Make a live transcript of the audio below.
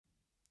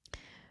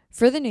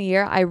For the new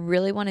year, I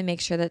really want to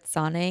make sure that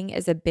sauning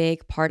is a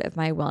big part of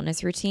my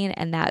wellness routine,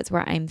 and that's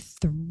where I'm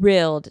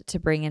thrilled to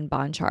bring in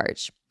Bon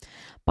Charge.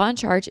 Bon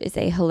Charge is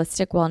a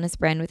holistic wellness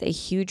brand with a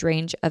huge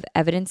range of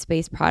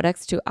evidence-based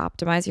products to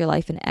optimize your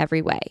life in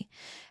every way.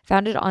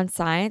 Founded on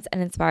science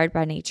and inspired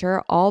by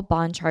nature, all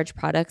Bon Charge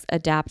products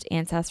adapt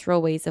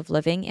ancestral ways of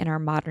living in our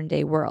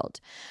modern-day world.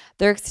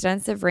 Their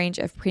extensive range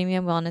of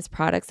premium wellness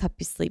products help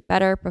you sleep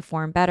better,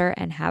 perform better,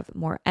 and have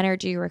more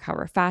energy,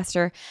 recover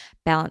faster,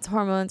 balance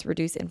hormones,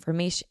 reduce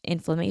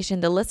inflammation.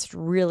 The list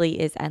really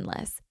is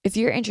endless. If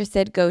you're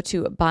interested, go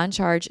to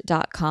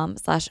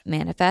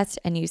boncharge.com/manifest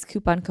and use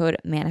coupon code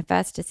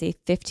MANIFEST to save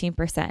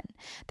 15%.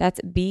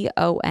 That's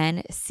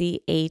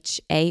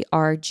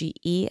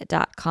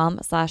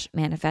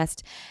BONCHARGE.com/manifest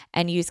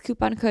and use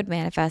coupon code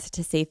MANIFEST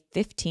to save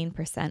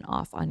 15%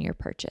 off on your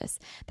purchase.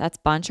 That's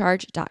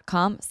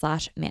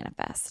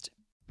boncharge.com/manifest.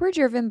 We're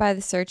driven by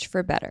the search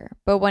for better,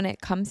 but when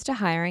it comes to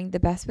hiring, the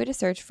best way to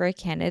search for a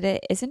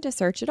candidate isn't to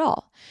search at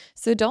all.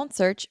 So don't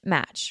search,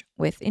 match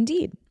with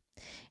Indeed.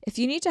 If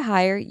you need to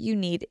hire, you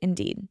need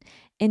Indeed.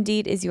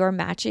 Indeed is your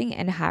matching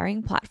and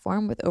hiring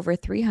platform with over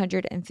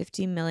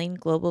 350 million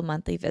global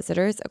monthly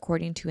visitors,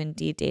 according to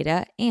Indeed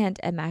data, and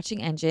a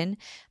matching engine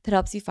that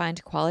helps you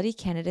find quality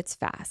candidates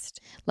fast.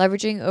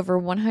 Leveraging over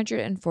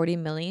 140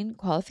 million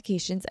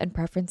qualifications and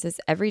preferences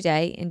every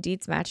day,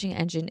 Indeed's matching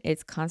engine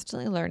is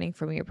constantly learning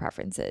from your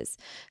preferences.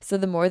 So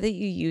the more that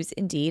you use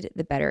Indeed,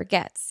 the better it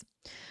gets.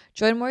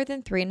 Join more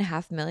than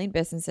 3.5 million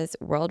businesses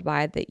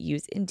worldwide that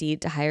use Indeed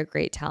to hire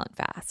great talent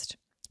fast.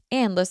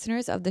 And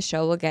listeners of the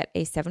show will get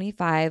a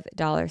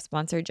 $75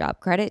 sponsored job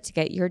credit to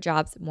get your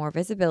jobs more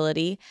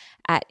visibility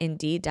at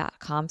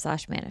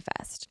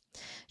Indeed.com/manifest.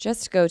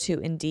 Just go to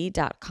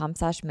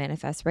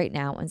Indeed.com/manifest right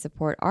now and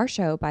support our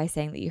show by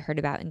saying that you heard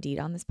about Indeed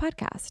on this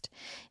podcast.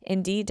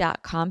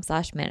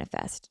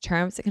 Indeed.com/manifest.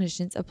 Terms and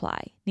conditions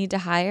apply. Need to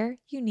hire?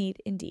 You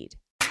need Indeed.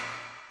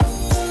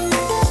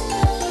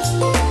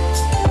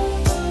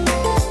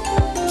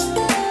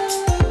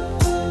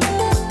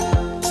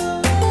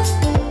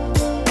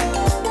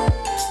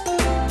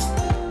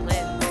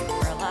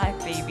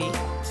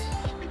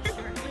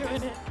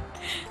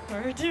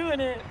 We're doing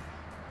it.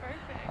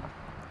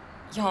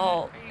 Perfect.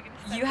 Y'all,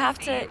 you have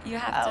to say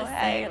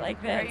it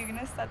like this. Are you going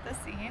to set the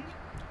scene?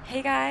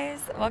 Hey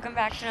guys, welcome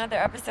back to another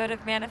episode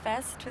of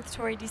Manifest with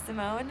Tori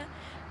DeSimone.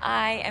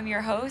 I am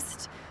your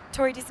host,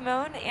 Tori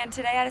DeSimone, and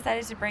today I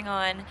decided to bring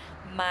on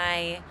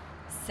my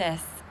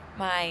sis,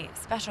 my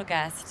special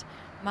guest,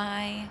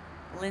 my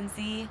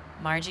Lindsay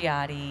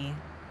Margiotti.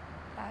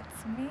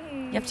 That's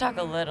me. You have to talk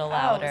a little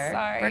louder. Oh,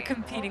 sorry. We're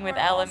competing with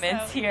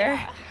elements also, here.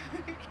 Yeah.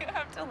 You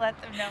have to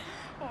let them know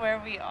where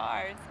we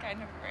are. It's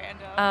kind of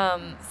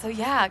random. So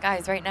yeah,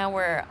 guys, right now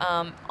we're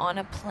on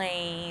a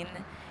plane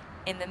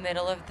in the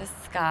middle of the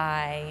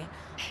sky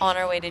on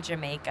our way to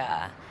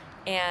Jamaica.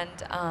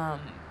 And I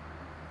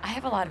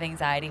have a lot of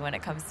anxiety when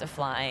it comes to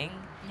flying.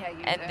 Yeah,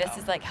 you and do. This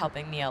is like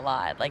helping me a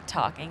lot. Like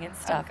talking and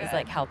stuff is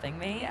like helping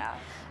me. Yeah.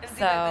 Is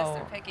so either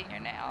this or picking your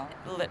nail?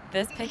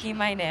 This picking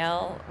my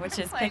nail, which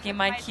is Playing picking with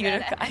my my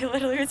cuticle. dead I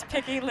literally was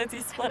picking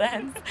Lindsay's split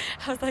ends.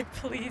 I was like,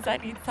 please, I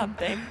need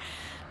something.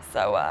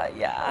 So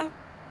yeah.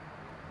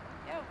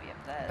 Yeah, we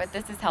have this. But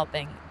this is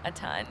helping a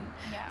ton.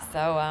 Yeah.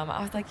 So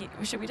I was like,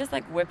 should we just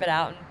like whip it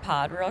out and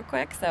pod real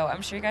quick? So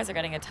I'm sure you guys are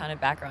getting a ton of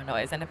background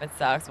noise, and if it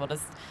sucks, we'll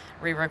just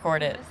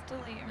re-record it Just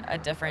delete and a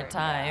different record,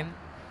 time.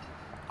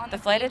 Yeah. The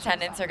flight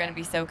attendants are going to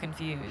be so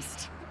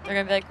confused. They're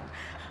going to be like,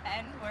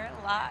 and we're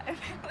live.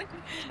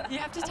 you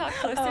have to talk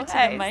closer to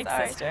hey, the mic,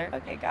 sorry. sister.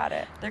 Okay, got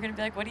it. They're going to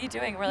be like, what are you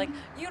doing? We're like,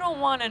 you don't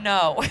want to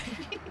know.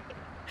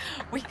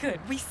 We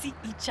see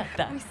each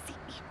other. We see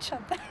each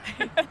other.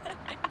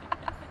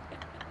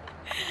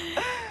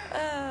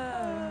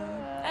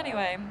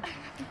 Anyway,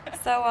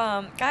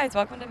 so guys,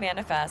 welcome to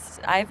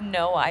Manifest. I have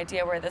no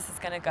idea where this is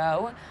going to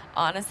go.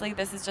 Honestly,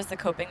 this is just a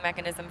coping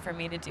mechanism for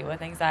me to deal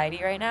with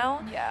anxiety right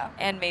now. Yeah.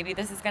 And maybe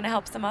this is going to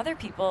help some other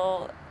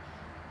people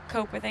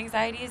cope with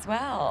anxiety as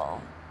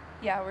well.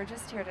 Yeah, we're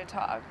just here to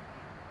talk.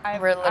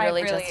 We're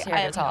literally just here to talk. I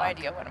have no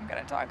idea what I'm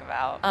going to talk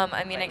about.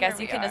 I mean, I guess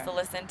you can just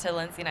listen to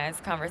Lindsay and I's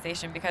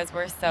conversation because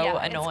we're so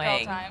annoying.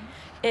 It's girl time.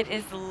 It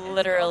is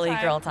literally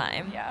girl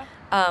time. Yeah.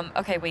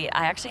 Okay, wait.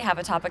 I actually have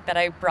a topic that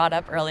I brought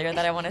up earlier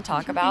that I want to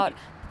talk about.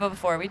 But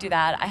before we do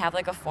that, I have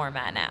like a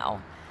format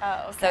now.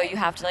 Oh, okay. So you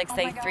have to like Oh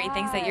say my 3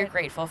 things that you're God.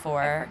 grateful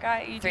for, I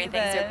forgot you 3 do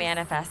things you're this.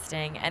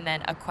 manifesting, and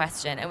then a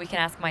question. And we can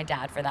ask my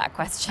dad for that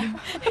question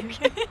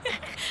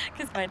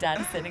because my dad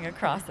is sitting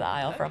across the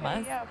aisle from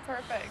us. Yeah,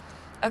 perfect.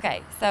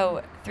 Okay,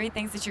 so 3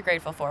 things that you're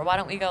grateful for. Why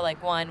don't we go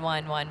like 1,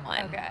 1, 1,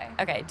 1? Okay.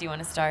 Okay, do you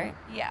want to start?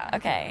 Yeah.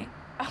 Okay.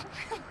 Oh,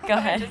 Go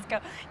ahead. Just go.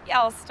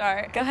 Yeah, I'll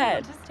start. Go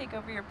ahead. I'll just take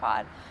over your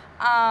pod.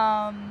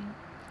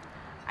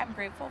 I'm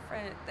grateful for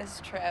this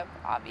trip,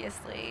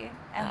 obviously,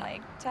 and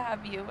like to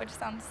have you, which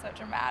sounds so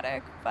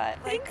dramatic, but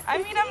like Thanks, I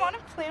mean, I'm on a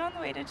plane on the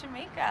way to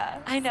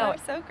Jamaica. I know. So I'm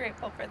so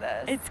grateful for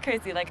this. It's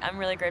crazy. Like, I'm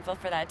really grateful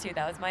for that, too.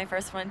 That was my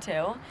first one,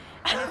 too.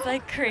 And it's,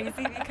 like,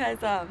 crazy because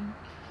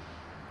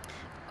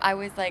I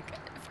was, like,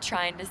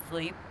 trying to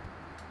sleep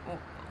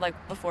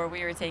like before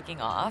we were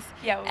taking off.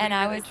 Yeah, and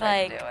I was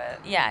tried like, to do it.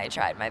 yeah, I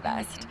tried my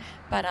best.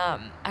 But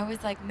I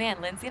was like, man,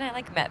 Lindsay and I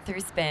like met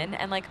through spin,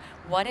 and like,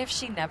 what if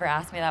she never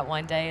asked me that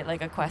one day,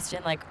 like a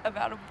question like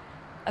about a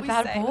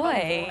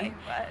boy.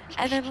 But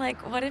And then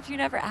like, what if you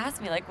never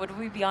asked me? Like, would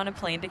we be on a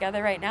plane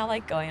together right now,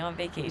 like going on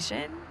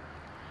vacation?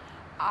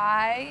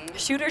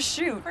 Shoot or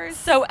shoot.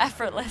 So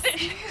effortless.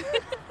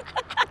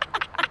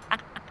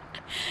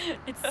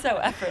 It's so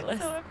effortless.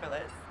 So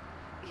effortless.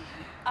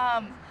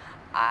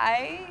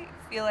 I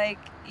feel like,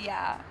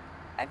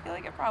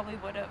 it probably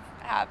would have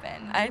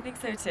happened. I think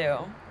so too.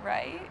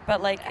 Right?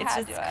 But like, it's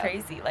just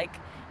crazy. Like,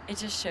 it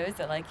just shows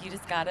that like, you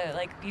just gotta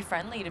like be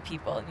friendly to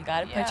people, and you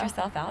gotta put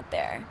yourself out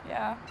there.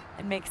 Yeah.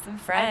 And make some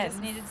friends. I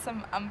just needed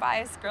some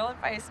unbiased girl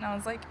advice, and I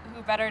was like,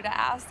 who better to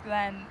ask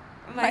than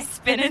my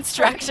spin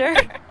instructor?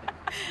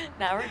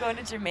 Now we're going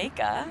to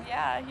Jamaica.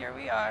 Yeah, here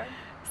we are.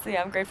 So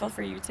yeah, I'm grateful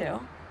for you too.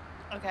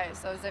 Okay,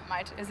 so is it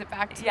back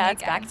to me Yeah,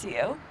 it's again? back to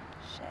you.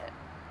 Shit.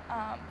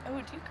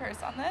 Do you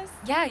curse on this?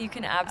 Yeah, you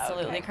can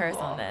absolutely Okay, curse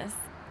cool. on this.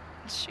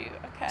 Shoot,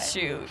 okay.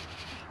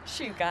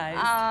 Shoot, guys.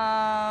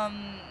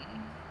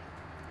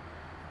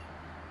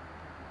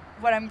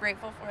 What I'm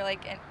grateful for,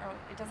 like, it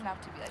doesn't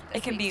have to be like this.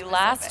 It can be specific.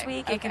 last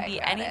week. Okay, It can be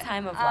got any it.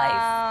 time of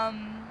life.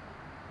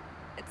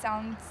 It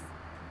sounds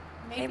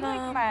maybe Hey, like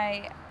Mom.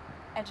 my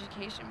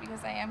education,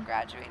 because I am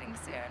graduating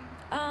soon.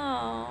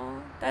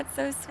 Oh, that's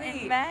so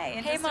sweet. In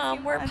May. Hey, just a Mom,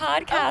 few we're months.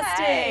 podcasting.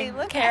 Okay,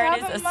 look, Karen I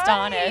have is a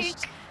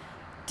astonished. mic.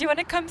 Do you want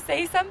to come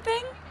say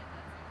something?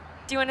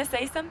 Do you want to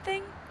say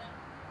something?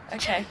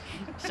 Okay.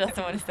 She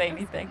doesn't want to say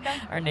anything.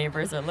 Our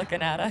neighbors are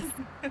looking at us.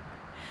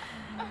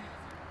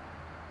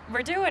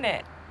 We're doing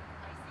it.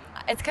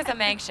 It's because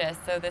I'm anxious,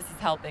 so this is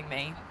helping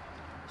me.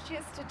 She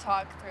has to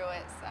talk through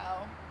it,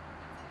 so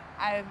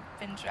I've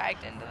been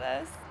dragged into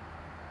this.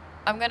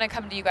 I'm going to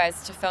come to you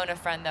guys to phone a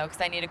friend, though,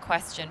 because I need a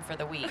question for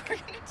the week. We're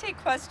going to take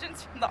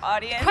questions from the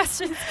audience.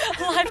 Questions,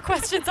 live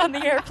questions on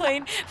the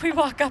airplane. We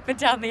walk up and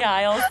down the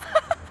aisles.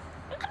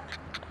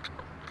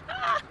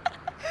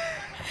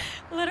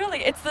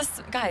 Literally, it's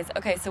this, guys,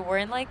 okay, so we're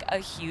in like a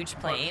huge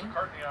plane.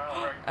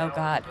 Oh,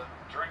 God.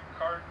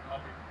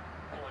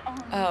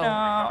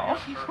 No.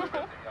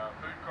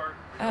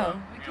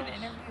 Oh. We can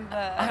interview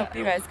the... I hope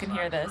you guys can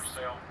hear this.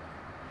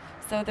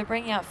 So they're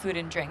bringing out food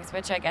and drinks,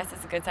 which I guess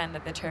is a good sign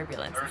that the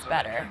turbulence is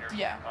better.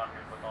 Yeah.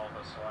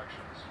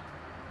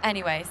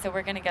 Anyway, so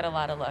we're going to get a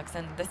lot of looks,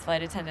 and this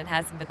flight attendant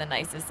hasn't been the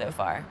nicest so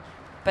far.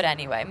 But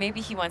anyway, maybe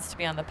he wants to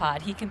be on the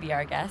pod. He can be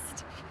our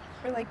guest.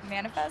 We're like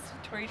manifest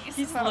Tori. He's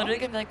literally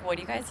going to be like, what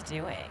are you guys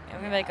doing? And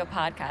we're going to be like, a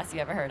podcast. You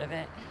ever heard of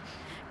it?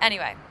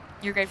 Anyway,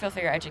 you're grateful for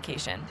your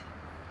education.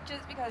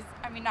 Just because,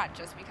 not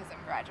just because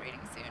I'm graduating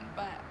soon,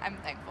 but I'm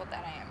thankful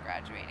that I am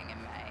graduating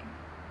in May.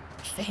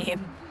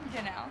 Same.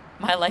 You know?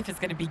 My life is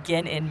going to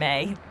begin in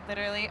May.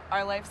 Literally,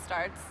 our life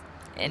starts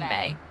in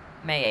May.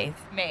 May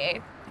 8th. May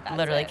 8th. That's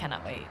Literally it.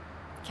 cannot wait.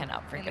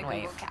 Cannot freaking in the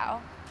wait. Google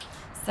Cow.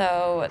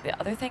 So the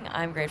other thing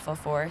I'm grateful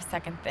for,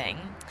 second thing,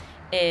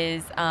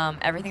 is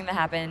everything that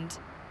happened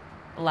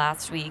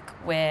last week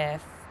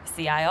with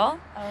Sea Isle.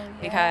 Oh, yeah.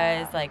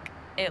 Because, like,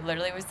 it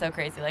literally was so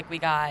crazy. Like, we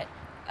got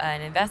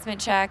an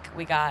investment check,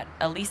 we got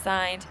a lease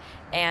signed,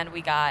 and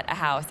we got a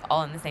house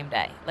all in the same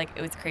day. Like,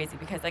 it was crazy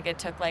because, like, it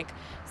took, like,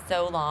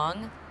 so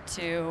long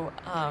to,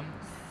 oh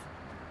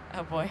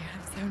boy,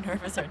 I'm so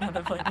nervous right now.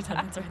 The flight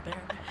attendant's right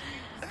there.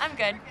 I'm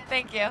good.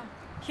 Thank you.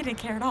 He didn't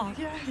care at all.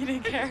 Yeah. He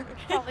didn't care.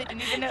 Probably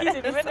didn't even He notice.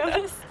 didn't even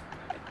notice.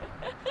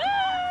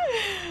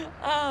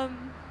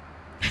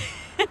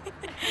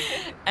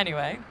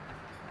 Anyway,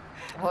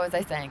 what was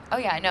I saying? Oh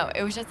yeah, no,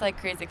 it was just like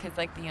crazy because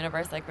like the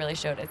universe like really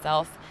showed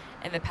itself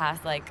in the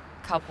past like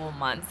couple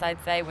months,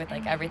 I'd say, with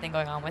like everything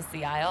going on with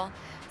Sea Isle.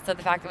 So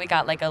the fact that we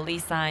got like a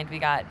lease signed, we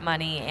got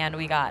money, and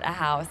we got a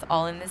house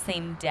all in the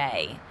same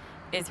day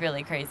is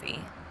really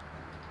crazy.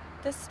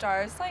 The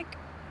stars like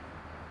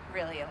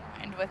really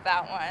aligned with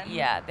that one.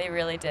 Yeah, they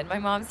really did. My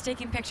mom's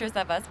taking pictures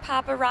of us.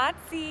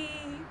 Paparazzi.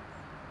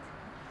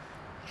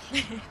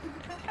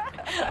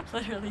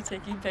 Literally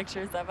taking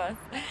pictures of us.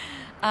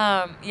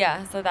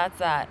 Yeah, so that's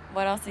that.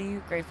 What else are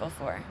you grateful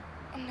for?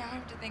 Now I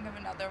have to think of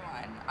another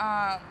one.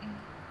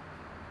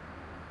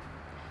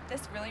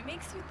 This really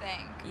makes you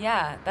think.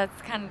 Yeah,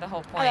 that's kind of the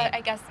whole point.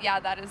 I guess, yeah,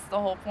 that is the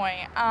whole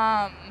point.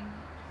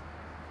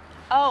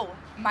 Oh,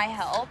 my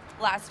health.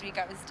 Last week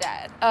I was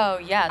dead. Oh,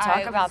 yeah,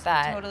 talk about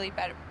that. Totally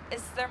better.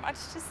 Is there much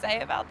to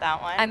say about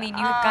that one? I mean,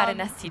 you got an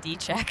STD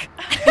check.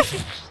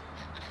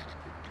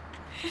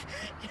 You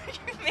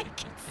make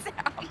it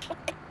sound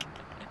like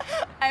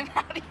I'm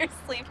out here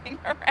sleeping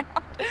around.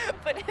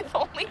 But if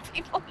only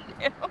people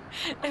knew.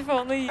 If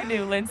only you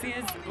knew. Lindsay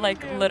is,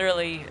 like,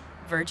 literally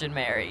Virgin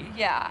Mary.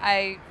 Yeah,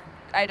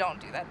 I don't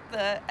do that.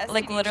 The STD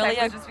like literally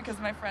check was just because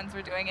my friends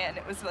were doing it, and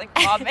it was like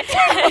Bob Mitchell.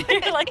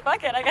 You're like,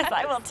 fuck it, I guess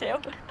I will too.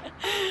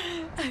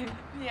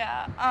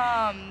 Yeah.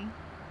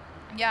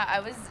 Yeah, I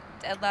was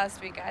dead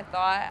last week. I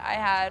thought I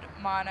had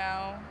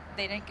mono.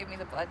 They didn't give me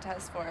the blood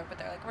test for it, but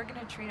they're like, we're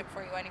gonna treat it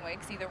for you anyway,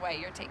 because either way,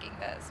 you're taking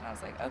this. And I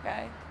was like,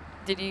 okay.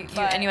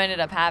 And you ended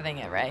up having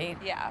it, right?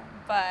 Yeah,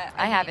 but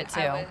I have it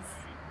too. I was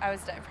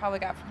probably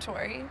got from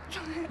Tori.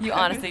 You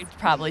honestly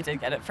probably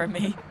did get it from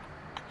me.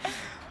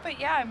 But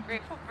yeah, I'm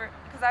grateful for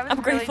because I was.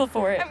 I'm grateful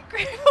for it. I'm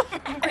grateful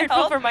for I'm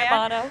grateful for my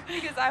motto.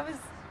 Because I was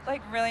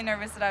like really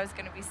nervous that I was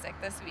gonna be sick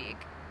this week.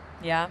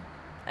 Yeah,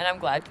 and I'm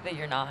glad that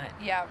you're not.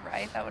 Yeah,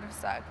 right. That would have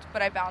sucked,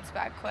 but I bounced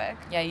back quick.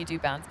 Yeah, you do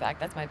bounce back.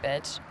 That's my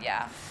bitch.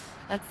 Yeah.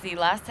 Let's see.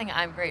 Last thing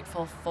I'm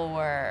grateful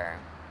for.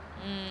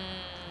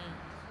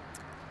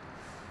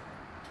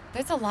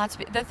 There's a lot to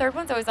be. The third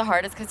one's always the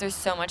hardest because there's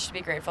so much to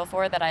be grateful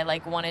for that I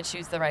like want to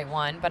choose the right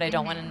one, but I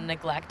don't want to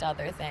neglect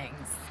other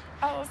things.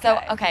 Oh, okay. So,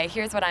 okay,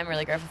 here's what I'm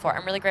really grateful for.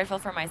 I'm really grateful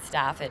for my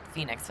staff at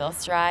Phoenixville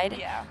Stride.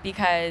 Yeah.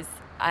 Because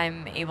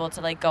I'm able to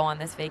like go on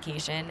this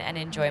vacation and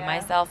enjoy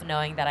myself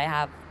knowing that I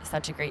have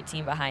such a great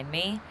team behind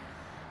me,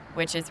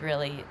 which is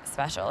really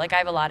special. Like I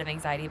have a lot of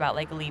anxiety about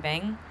like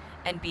leaving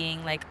and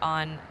being like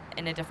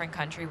in a different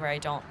country where I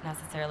don't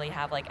necessarily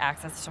have like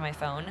access to my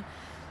phone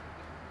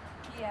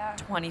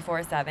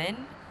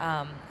 24/7.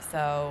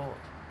 So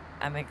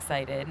I'm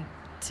excited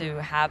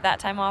to have that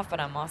time off,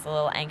 but I'm also a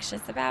little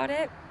anxious about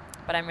it.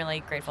 But I'm really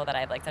grateful that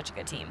I have like such a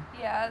good team.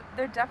 Yeah,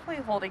 they're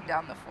definitely holding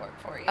down the fort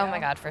for you. Oh my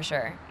God, for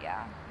sure.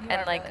 Yeah, you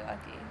and are like, really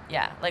lucky.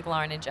 Yeah, like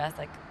Lauren and Jess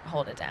like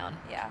hold it down.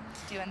 Yeah,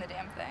 doing the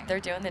damn thing. They're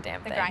doing the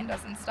damn thing. The grind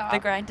doesn't stop. The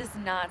grind does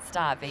not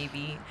stop,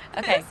 baby.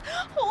 Okay. This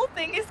whole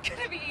thing is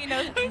gonna be,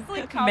 these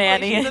like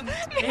Manny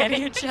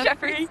and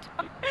Jeffrey.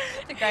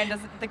 The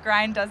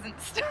grind doesn't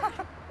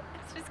stop.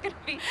 It's just gonna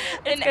be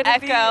an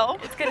echo.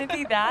 It's gonna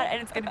be that, and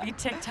it's gonna be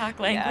TikTok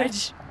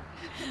language. Yeah.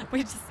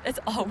 It's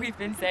all we've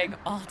been saying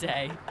all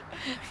day.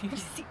 We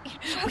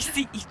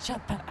see each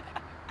other.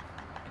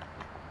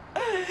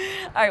 All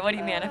right, what are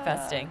you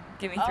manifesting?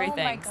 Give me 3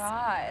 things. Oh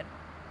my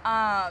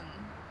God.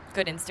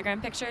 Good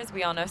Instagram pictures.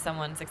 We all know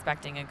someone's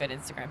expecting a good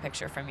Instagram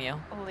picture from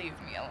you. Leave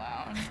me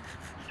alone.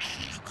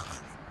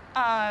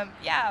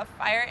 Yeah,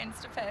 fire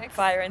Instapics.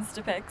 Fire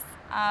Instapics.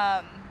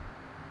 A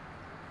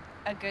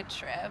good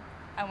trip.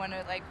 I want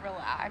to like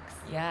relax.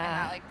 Yeah. And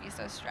not like be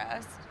so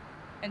stressed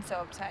and so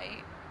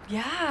uptight.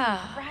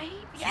 Yeah.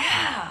 Right?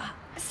 Yeah.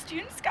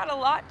 Students got a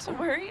lot to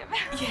worry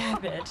about. Yeah,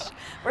 bitch.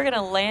 We're going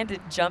to land and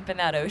jump in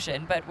that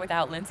ocean, but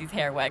without Lindsay's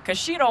hair wet, because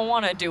she don't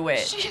want to do it.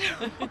 She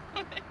don't want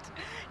it.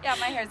 Yeah,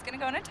 my hair's going to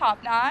go in a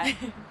top knot.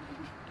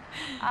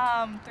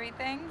 3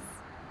 things.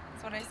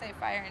 That's what I say.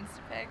 Fire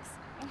Instapics.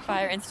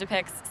 Fire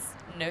Instapics.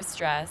 No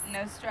stress.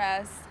 No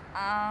stress.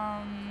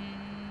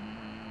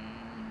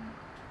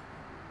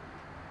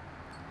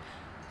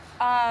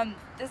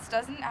 This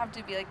doesn't have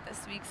to be like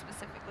this week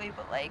specifically,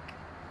 but like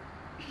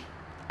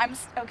I'm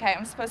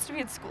supposed to be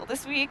at school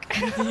this week.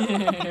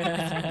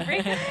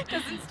 It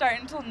doesn't start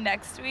until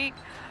next week,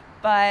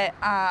 but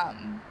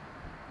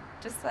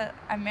just that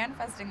I'm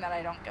manifesting that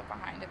I don't get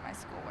behind in my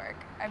schoolwork.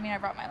 I mean, I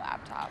brought my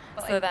laptop,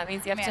 but so that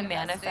means you have to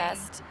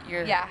manifest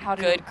your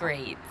good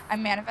grades.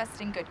 I'm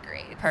manifesting good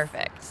grades.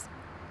 Perfect.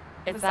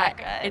 It's that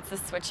good? It's the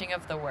switching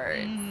of the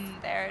words.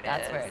 There it is.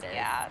 That's where it is.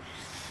 Yeah.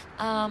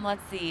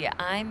 Let's see.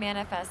 I'm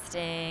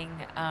manifesting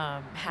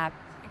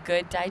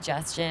good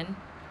digestion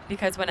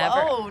because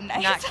whenever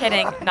nice.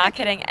 not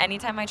kidding,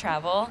 anytime I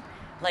travel,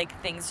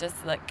 like things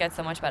just like get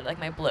so much better. Like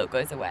my bloat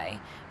goes away.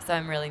 So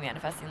I'm really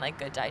manifesting like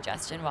good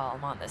digestion while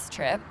I'm on this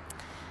trip.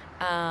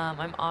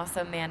 I'm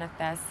also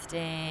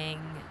manifesting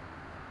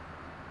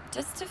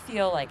just to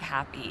feel like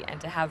happy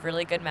and to have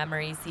really good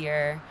memories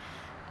here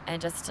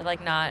and just to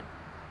like not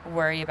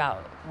worry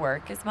about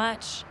work as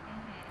much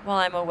while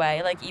I'm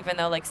away. Like even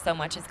though like so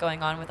much is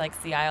going on with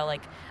like CI,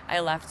 like I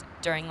left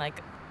during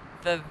like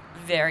the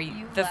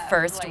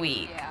first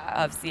week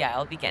of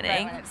CI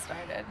beginning. Right when it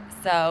started.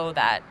 So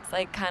that's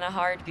like kind of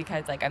hard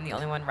because like I'm the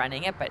only one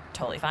running it, but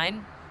totally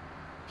fine.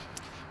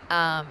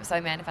 So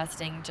I'm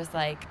manifesting just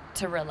like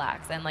to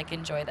relax and like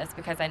enjoy this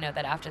because I know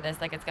that after this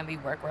like it's gonna be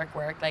work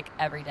like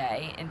every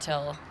day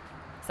until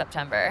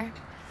September.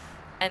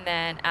 And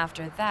then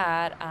after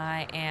that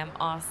I am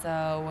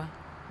also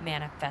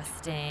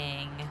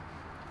manifesting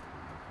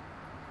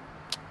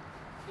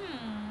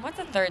what's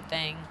the third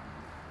thing?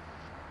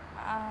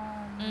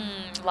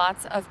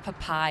 Lots of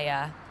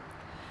papaya.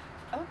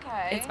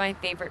 Okay. It's my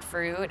favorite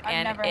fruit,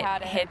 and never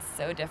had it. Hits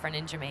so different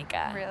in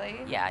Jamaica.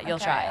 Really? Yeah, you'll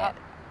try it.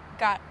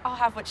 I'll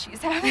have what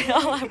she's having.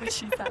 I'll have what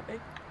she's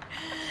having.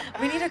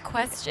 We need a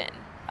question.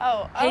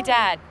 Oh. Hey,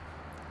 Dad,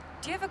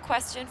 do you have a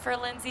question for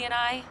Lindsay and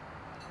I?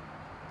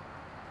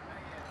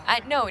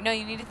 No,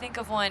 you need to think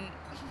of one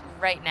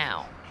right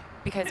now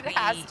because it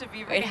has to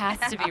be right now. It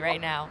has to be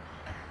right now.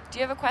 Do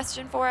you have a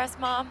question for us,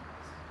 Mom?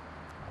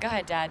 Go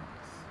ahead, Dad.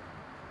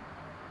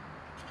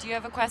 Do you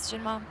have a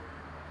question, Mom?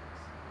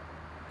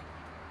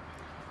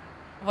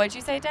 What'd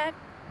you say, Dad?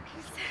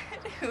 He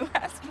said, who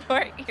has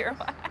more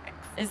earwax?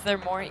 Is there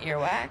more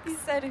earwax? He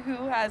said,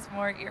 who has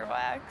more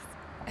earwax?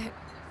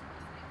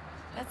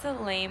 That's a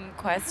lame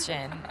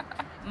question.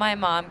 My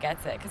mom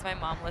gets it because my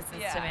mom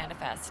listens to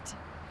Manifest.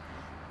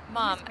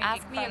 Mom,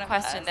 ask me a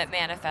question that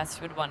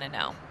Manifest would want to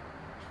know.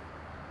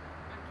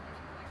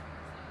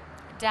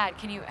 Dad,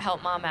 can you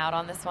help Mom out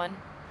on this one?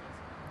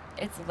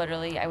 It's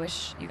literally, I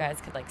wish you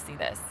guys could like see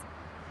this.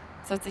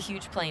 So it's a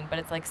huge plane, but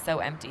it's like so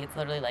empty. It's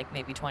literally like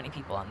maybe 20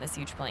 people on this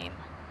huge plane.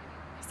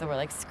 So we're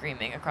like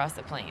screaming across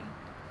the plane.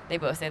 They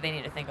both say they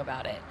need to think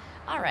about it.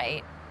 All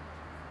right.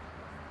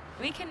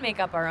 We can make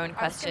up our own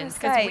questions.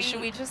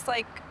 Should we just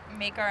like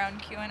make our own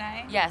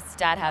Q&A? Yes,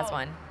 Dad has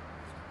one.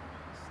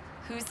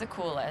 Who's the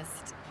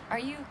coolest? Are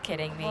you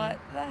kidding me? What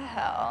the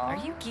hell? Are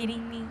you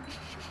kidding me?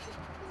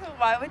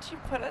 Why would you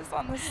put us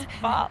on the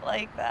spot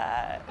like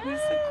that? Who's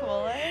the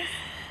coolest?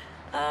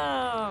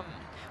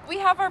 We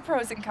have our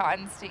pros and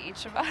cons to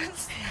each of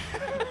us,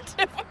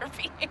 if we're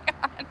being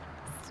honest.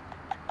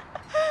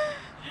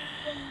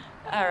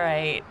 All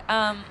right.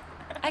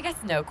 I guess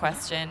no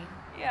question.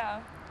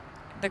 Yeah.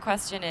 The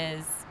question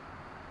is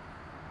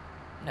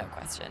no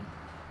question.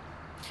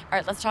 All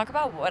right, let's talk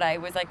about what I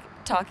was like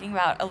talking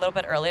about a little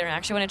bit earlier, and I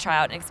actually want to try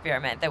out an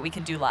experiment that we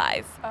can do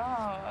live.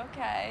 Oh,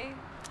 okay.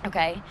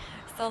 Okay.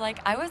 So like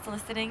I was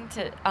listening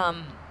to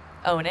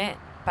Own It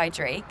by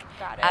Drake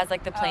as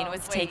like the plane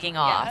was taking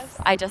off. Yes.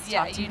 I just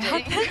talked to you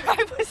about that.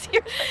 I was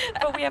here.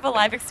 But we have a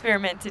live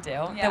experiment to do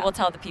that we'll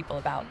tell the people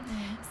about.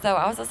 Mm-hmm. So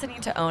I was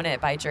listening to Own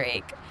It by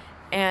Drake,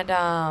 and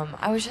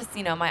I was just,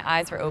 my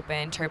eyes were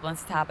open,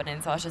 turbulence was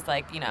happening, so I was just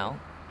like,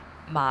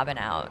 mobbing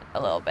out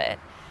a little bit.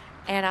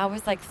 And I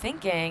was like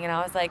thinking, and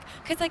I was like,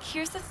 because like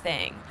here's the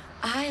thing,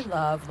 I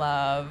love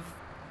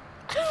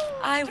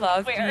I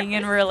love being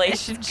in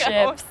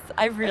relationships.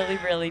 I really,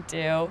 really do.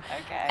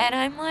 Okay. And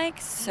I'm like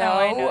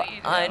so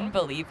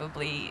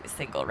unbelievably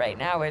single right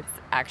now. It's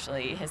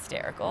actually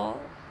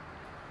hysterical.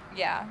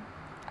 Yeah.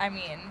 I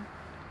mean,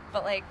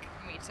 but like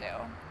me too.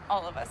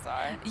 All of us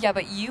are. Yeah,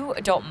 but you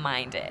don't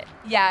mind it.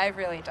 Yeah, I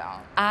really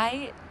don't.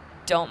 I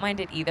don't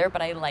mind it either,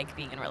 but I like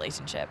being in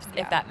relationships,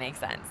 if that makes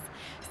sense.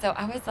 So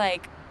I was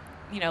like,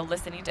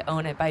 listening to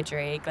Own It by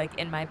Drake, like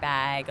in my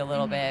bag a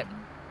little bit,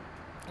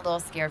 a little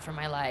scared for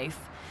my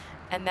life.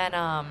 And then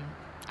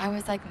I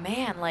was like,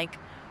 man, like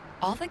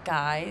all the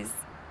guys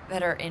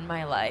that are in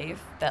my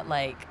life that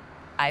like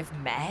I've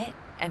met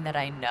and that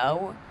I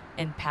know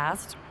in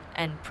past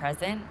and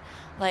present,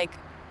 like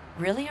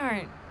really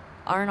aren't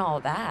all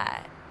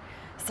that.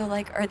 So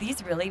like, are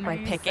these really my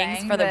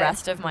pickings for the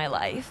rest of my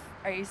life?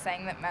 Are you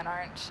saying that men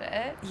aren't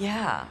shit?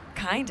 Yeah,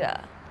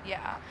 kinda.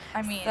 Yeah.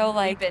 I mean, so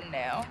like, we've been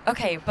new.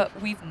 Okay,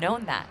 but we've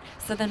known that.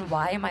 So then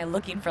why am I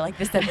looking for like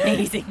this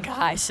amazing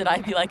guy? Should I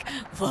be like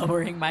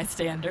lowering my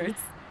standards?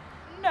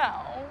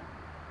 No,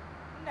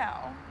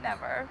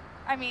 never.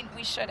 I mean,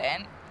 we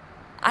shouldn't.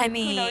 I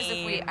mean, who knows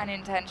if we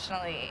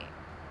unintentionally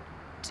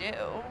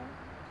do?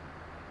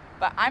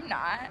 But I'm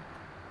not.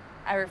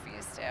 I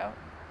refuse to.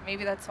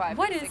 Maybe that's why I've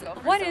been single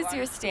for so long.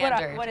 Your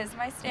standard? What is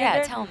my standard?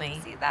 Yeah, tell me.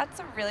 See, that's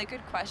a really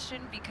good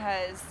question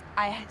because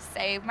I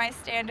say my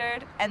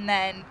standard and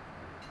then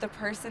the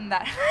person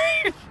that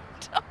I'm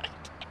talking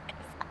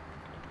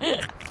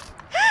to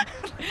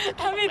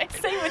I mean,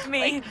 same with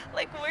me.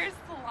 Like, where's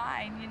the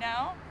line,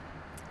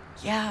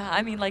 Yeah,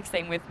 I mean, like,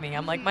 same with me.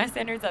 I'm like, my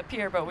standard's up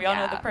here, but we all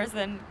know the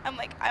person. I'm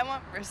like, I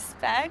want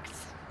respect,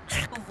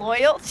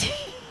 loyalty.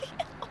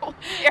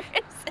 Where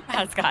is it?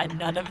 Has got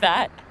none of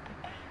that.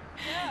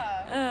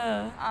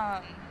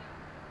 Yeah.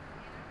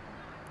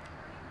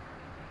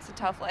 It's a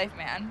tough life,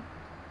 man.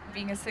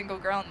 Being a single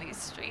girl in these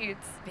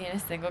streets.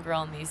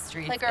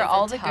 Like, are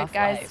all the good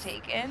guys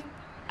taken?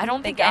 I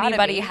don't think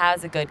anybody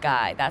has a good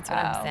guy. That's what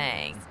I'm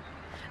saying.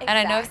 Exactly. And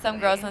I know some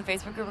girls in the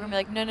Facebook group are going to be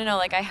like, no,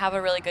 like, I have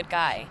a really good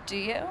guy. Do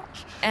you?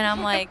 And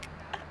I'm like,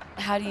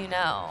 how do you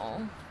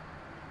know?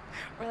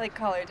 We're like,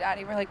 call her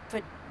daddy. We're like,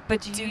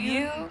 but do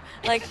you?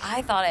 Like,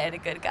 I thought I had a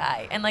good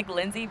guy. And, like,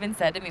 Lindsay even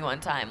said to me one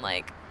time,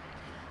 like,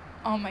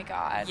 oh, my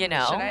God. Should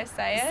I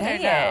say it? Say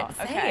it. No?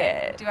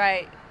 Say it. Do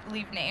I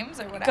leave names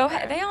or whatever? Go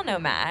ahead. They all know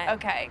Matt.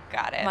 Okay,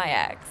 got it. My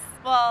ex.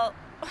 Well,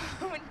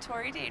 when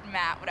Tori dated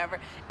Matt, whatever,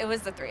 it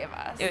was the three of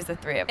us. It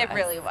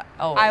really was.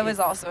 Always. I was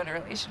also in a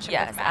relationship with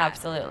Matt. Yes,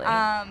 absolutely.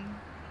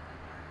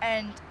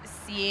 And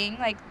seeing,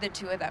 like, the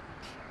two of them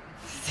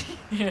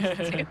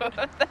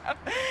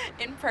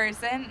in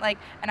person, like,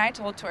 and I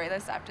told Tori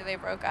this after they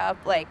broke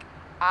up, like,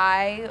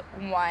 I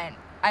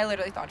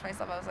literally thought to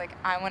myself, I was like,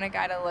 I want a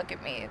guy to look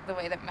at me the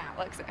way that Matt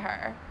looks at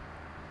her.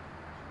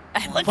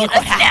 And look at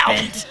us now.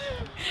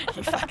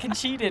 You fucking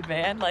cheated,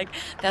 man. Like,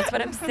 that's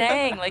what I'm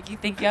saying. Like, you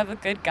think you have a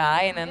good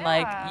guy, and then,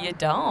 like, you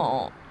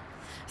don't.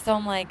 So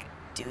I'm like,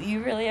 do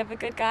you really have a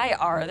good guy?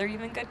 Are there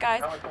even good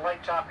guys? No, it's a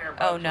light chop here,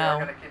 folks. Oh, no.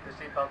 We are going to keep the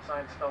seatbelt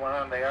sign still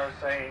on. They are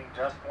saying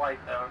just light,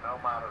 though, no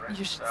moderate.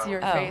 You should see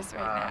your face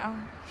right now.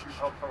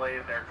 Hopefully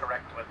they're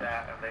correct with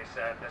that, and they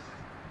said this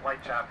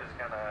light chop is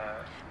going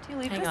to... Do you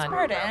leave this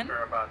part in?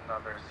 After about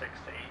another 6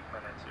 to 8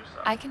 minutes or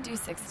so. I can do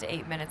 6 to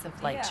 8 minutes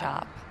of light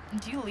chop.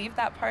 Do you leave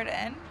that part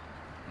in?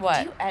 What?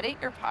 Do you edit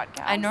your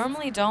podcast? I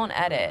normally don't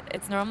edit.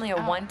 It's normally a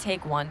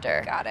one-take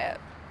wonder. Got it.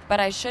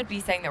 But I should be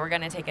saying that we're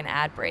going to take an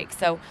ad break.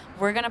 So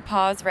we're going to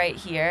pause right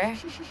here.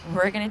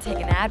 We're going to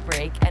take an ad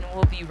break, and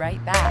we'll be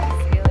right back.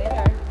 See you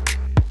later.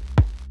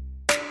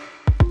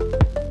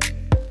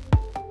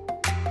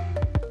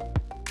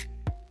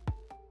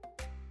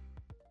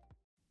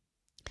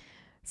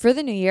 For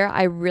the new year,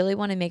 I really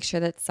want to make sure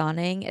that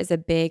sauning is a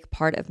big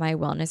part of my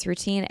wellness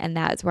routine, and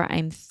that is where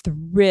I'm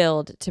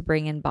thrilled to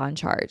bring in Bon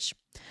Charge.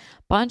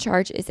 Bon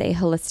Charge is a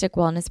holistic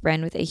wellness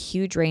brand with a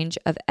huge range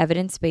of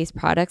evidence-based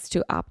products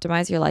to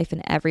optimize your life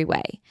in every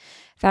way.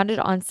 Founded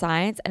on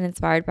science and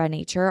inspired by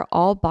nature,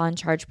 all Bon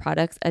Charge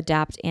products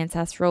adapt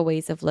ancestral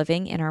ways of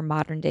living in our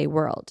modern-day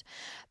world.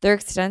 Their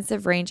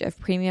extensive range of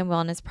premium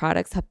wellness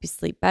products help you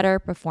sleep better,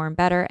 perform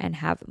better, and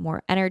have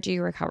more energy,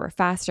 recover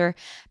faster,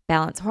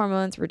 balance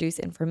hormones, reduce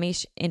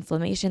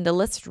inflammation. The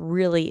list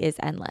really is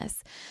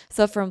endless.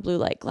 So from blue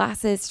light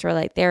glasses, to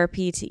light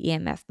therapy, to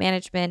EMF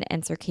management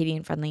and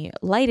circadian-friendly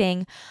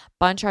lighting,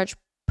 Bon Charge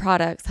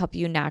products help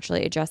you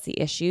naturally address the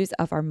issues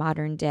of our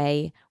modern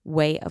day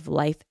way of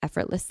life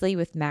effortlessly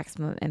with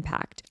maximum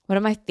impact. One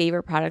of my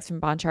favorite products from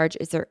Bon Charge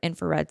is their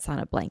infrared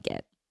sauna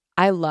blanket.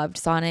 I loved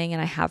sauning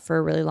and I have for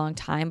a really long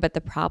time, but the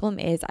problem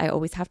is I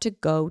always have to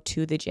go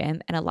to the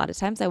gym, and a lot of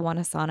times I want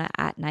a sauna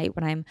at night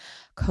when I'm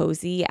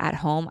cozy at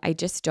home. I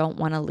just don't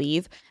want to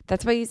leave.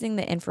 That's why using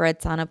the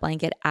infrared sauna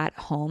blanket at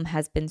home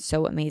has been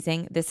so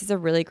amazing. This is a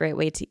really great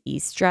way to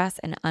ease stress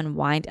and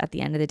unwind at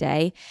the end of the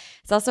day.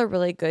 It's also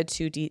really good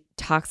to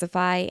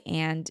detoxify,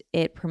 and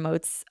it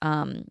promotes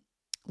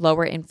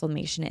lower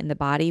inflammation in the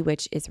body,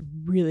 which is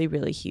really,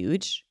 really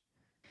huge.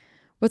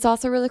 What's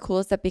also really cool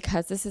is that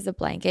because this is a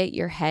blanket,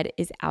 your head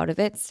is out of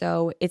it.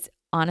 So it's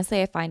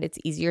honestly, I find it's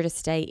easier to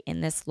stay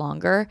in this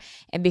longer.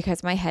 And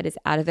because my head is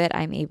out of it,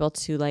 I'm able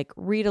to like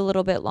read a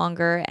little bit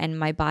longer, and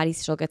my body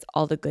still gets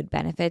all the good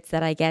benefits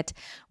that I get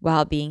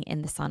while being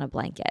in the sauna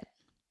blanket.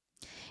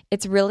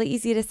 It's really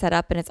easy to set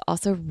up, and it's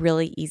also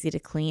really easy to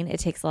clean.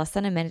 It takes less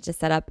than a minute to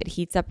set up. It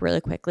heats up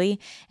really quickly,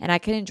 and I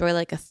can enjoy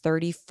like a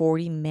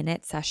 30-40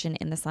 minute session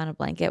in the sauna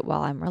blanket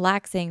while I'm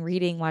relaxing,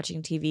 reading,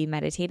 watching TV,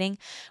 meditating.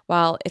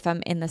 While if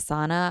I'm in the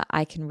sauna,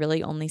 I can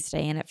really only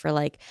stay in it for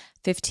like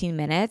 15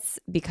 minutes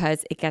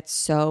because it gets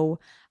so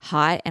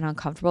hot and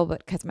uncomfortable,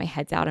 but because my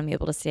head's out, I'm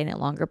able to stay in it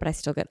longer, but I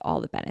still get all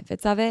the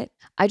benefits of it.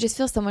 I just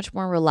feel so much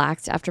more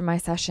relaxed after my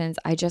sessions.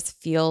 I just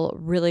feel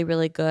really,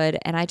 really good,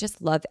 and I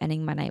just love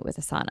ending my night with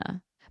a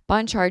sauna.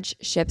 Bon Charge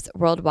ships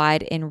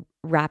worldwide in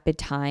rapid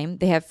time.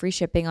 They have free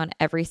shipping on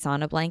every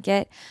sauna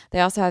blanket. They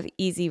also have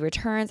easy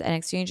returns and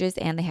exchanges,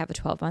 and they have a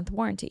 12-month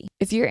warranty.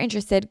 If you're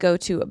interested, go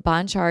to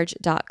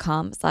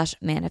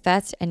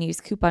boncharge.com/manifest and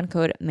use coupon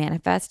code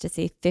manifest to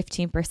save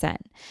 15%.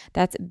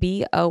 That's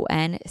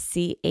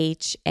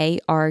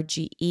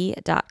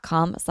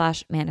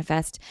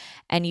BONCHARGE.com/manifest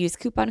and use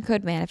coupon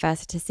code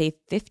manifest to save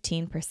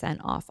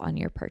 15% off on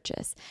your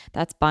purchase.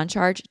 That's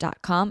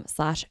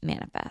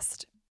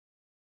boncharge.com/manifest.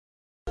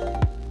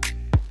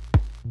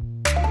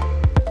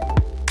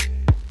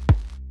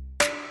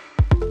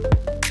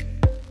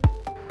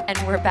 And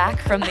we're back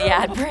from the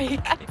ad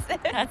break.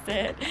 That's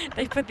it.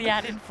 They put the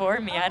ad in for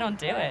me. I don't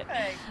do it.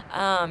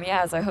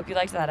 Yeah, so I hope you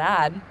liked that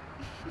ad.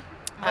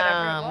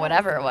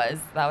 Whatever it was.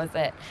 That was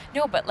it.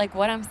 No, but like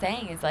what I'm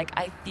saying is like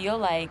I feel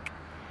like,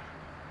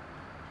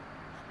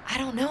 I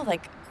don't know,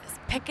 like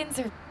pickings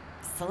are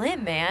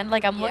slim, man.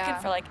 Like I'm looking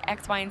for like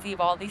X, Y, and Z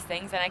of all these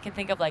things, and I can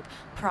think of like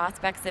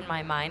prospects in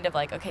my mind of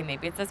like, okay,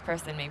 maybe it's this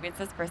person, maybe it's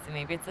this person,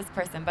 maybe it's this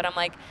person, but I'm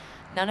like,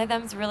 none of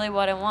them's really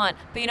what I want.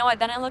 But you know what?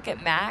 Then I look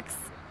at Max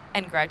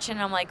and Gretchen,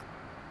 and I'm like,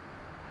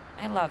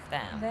 I love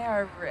them. They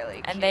are really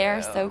cute. And they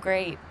are so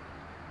great.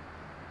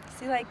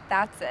 See, like,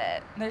 that's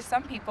it. There's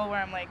some people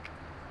where I'm like,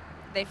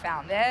 they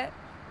found it.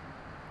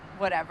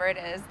 Whatever it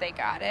is, they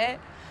got it.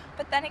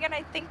 But then again,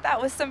 I think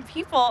that was some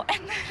people.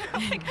 And then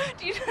I'm like,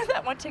 do you know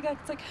that one TikTok?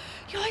 It's like,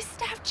 you always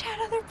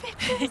Snapchat other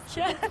bitches.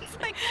 Yeah. It's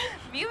like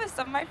me with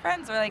some of my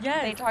friends where, like,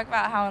 they talk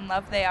about how in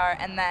love they are.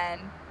 And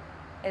then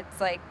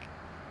it's like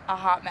a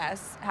hot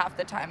mess half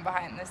the time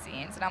behind the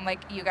scenes. And I'm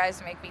like, you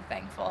guys make me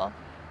thankful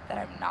that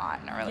I'm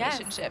not in a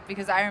relationship.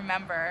 Because I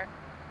remember,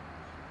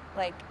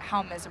 like,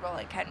 how miserable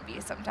it can be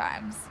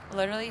sometimes.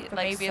 Literally, but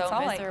like, maybe so it's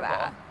all miserable.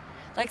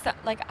 like that.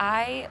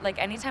 Like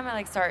anytime I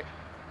like start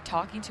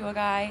talking to a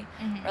guy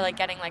or like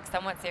getting like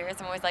somewhat serious,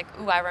 I'm always like,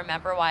 ooh, I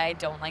remember why I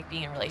don't like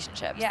being in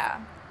relationships. Yeah.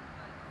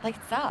 Like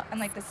it sucks. And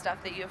like the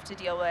stuff that you have to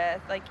deal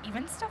with, like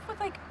even stuff with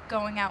like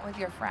going out with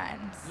your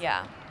friends.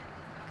 Yeah.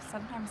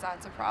 Sometimes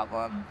that's a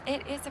problem.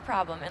 It is a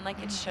problem, and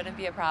like it shouldn't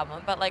be a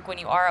problem. But like when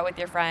you are out with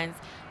your friends,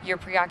 you're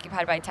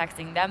preoccupied by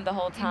texting them the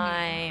whole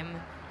time.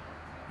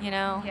 You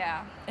know?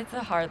 Yeah. It's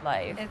a hard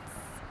life. It's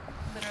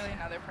literally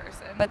another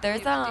person. But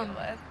there's you have to deal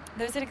with.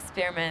 There's an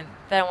experiment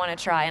that I want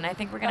to try, and I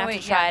think we're gonna have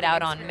to try it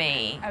out on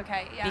me.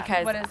 Okay, yeah.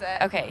 Because what is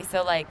it? Okay,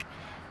 so like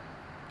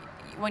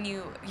when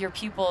your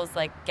pupils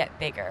like get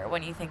bigger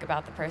when you think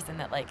about the person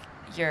that like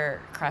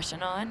you're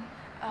crushing on.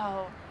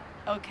 Oh,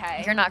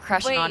 okay. You're not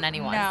crushing on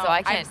anyone, no, so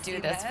I can't I've do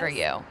seen this for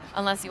you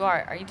unless you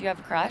are. Do you have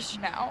a crush?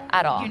 No.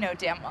 At all. You know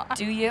damn well.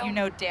 Do you? You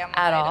know damn well.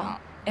 At I all. don't.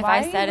 If Why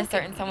I said are a you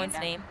certain looking someone's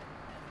at me name,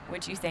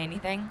 would you say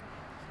anything?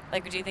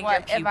 Like, would you think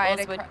what, your if I had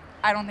pupils would?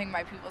 I don't think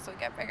my pupils would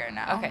get bigger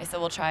now. Okay, so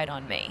we'll try it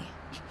on me.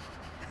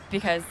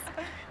 Because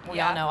we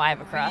all know I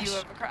have a crush. You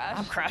have a crush.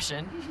 I'm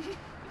crushing.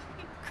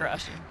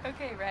 Crushing.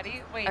 Okay,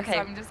 ready? Wait, Okay. so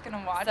I'm just going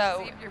to watch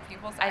So, see if your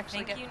pupils I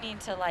actually think get... you need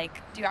to, like...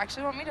 Do you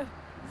actually want me to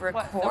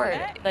record film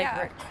it? like Yeah.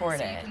 record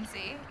so it. you can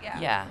see. Yeah.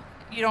 Yeah.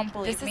 You don't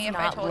believe This me is if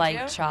I not told light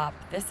you? chop.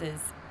 This is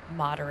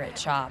moderate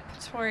chop.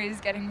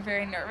 Tori's getting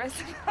very nervous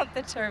about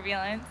the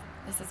turbulence.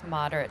 This is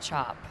moderate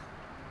chop.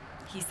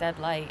 He said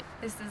light.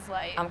 This is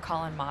light. I'm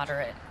calling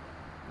moderate.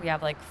 We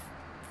have like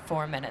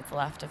 4 minutes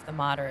left of the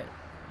moderate.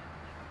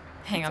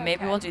 Hang on, maybe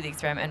okay. we'll do the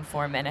experiment in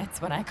 4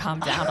 minutes when I calm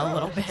down a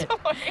little bit.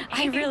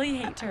 I really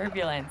hate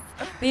turbulence.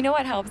 But you know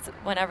what helps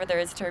whenever there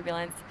is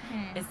turbulence?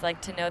 Is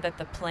like to know that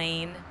the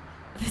plane,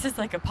 this is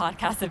like a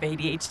podcast of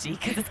ADHD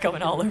because it's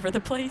going all over the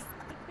place.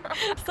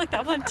 It's like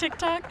that one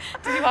TikTok.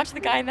 Did you watch the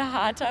guy in the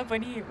hot tub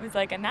when he was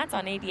like, and that's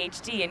on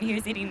ADHD, and he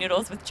was eating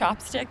noodles with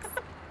chopsticks?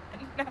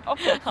 No.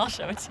 I'll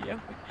show it to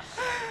you.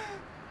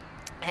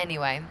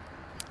 Anyway,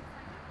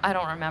 I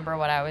don't remember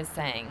what I was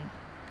saying.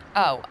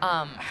 Oh,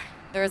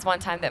 there was one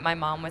time that my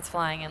mom was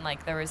flying and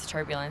like there was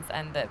turbulence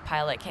and the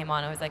pilot came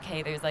on and was like,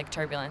 hey, there's like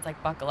turbulence,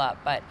 like buckle up,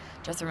 but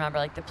just remember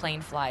like the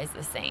plane flies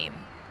the same.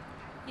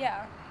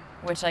 Yeah.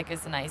 Which like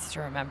is nice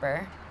to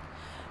remember.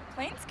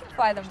 Planes can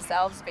fly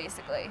themselves,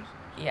 basically.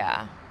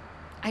 Yeah.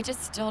 I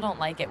just still don't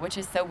like it, which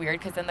is so weird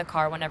because in the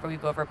car, whenever we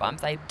go over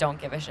bumps, I don't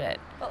give a shit.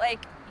 But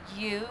like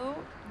you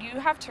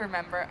have to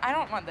remember, I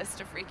don't want this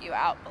to freak you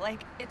out, but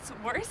like it's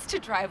worse to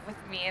drive with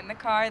me in the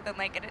car than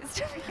like it is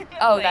to be in the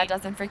Oh, plane. that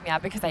doesn't freak me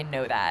out because I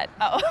know that.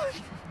 Oh.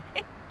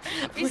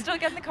 You still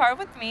get in the car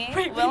with me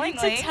willingly. We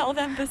need to tell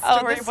them the Oh,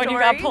 story, the when you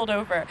got story? pulled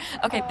over.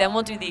 Okay, then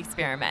we'll do the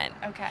experiment.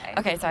 Okay.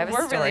 Okay, so I have a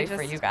We're story really for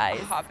just you guys.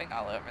 hopping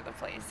all over the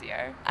place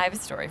here. I have a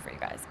story for you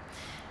guys.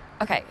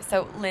 Okay,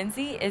 so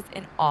Lindsay is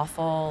an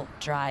awful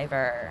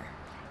driver.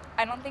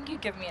 I don't think you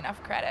give me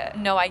enough credit.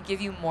 No, I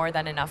give you more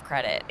than enough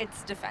credit.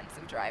 It's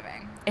defensive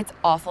driving. It's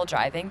awful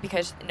driving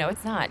because, no,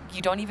 it's not.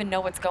 You don't even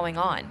know what's going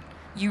on.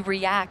 You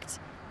react.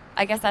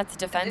 I guess that's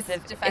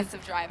defensive. It's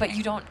defensive driving. But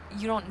you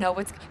don't know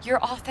what's. You're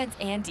offense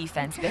and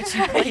defense, bitch.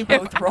 You play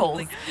both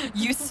roles.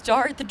 You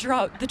start the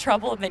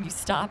trouble and then you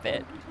stop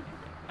it.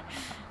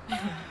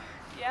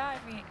 Yeah,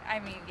 I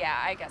mean, yeah,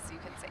 I guess you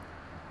could say.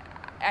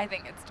 I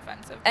think it's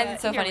defensive. And but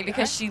it's so here funny we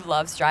because are. she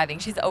loves driving.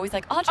 She's always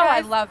like, I'll Oh,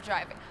 I drive. love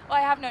driving. Well,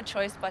 I have no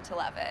choice but to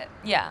love it.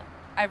 Yeah.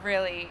 I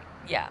really.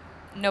 Yeah.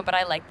 No, but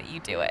I like that you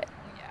do it.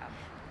 Yeah.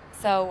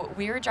 So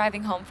we were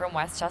driving home from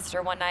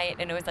Westchester one night,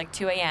 and it was like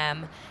 2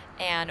 a.m.,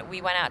 and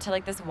we went out to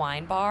like this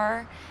wine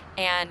bar,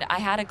 and I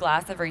had a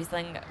glass of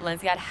Riesling.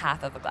 Lindsay had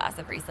half of a glass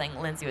of Riesling.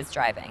 Lindsay was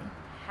driving.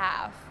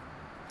 Half.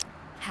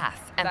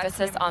 Half. That's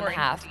Emphasis an on the important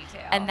half.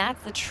 detail. And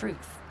that's the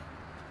truth.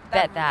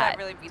 That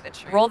really be the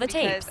truth. Roll the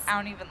because tapes. I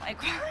don't even like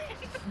wine.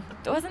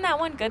 Wasn't that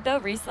one good though,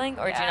 Riesling,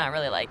 or do you Yeah. not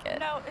really like it?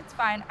 No, it's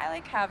fine. I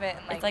like have it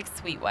in like It's like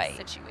sweet white.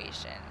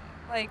 situation.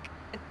 Like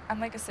I'm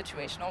like a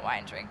situational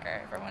wine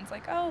drinker. Everyone's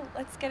like, "Oh,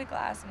 let's get a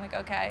glass." I'm like,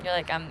 "Okay." You're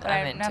like, I'm But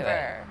into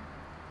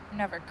it.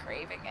 never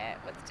craving it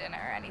with dinner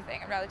or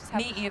anything. I'd rather just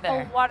have Me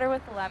either. water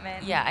with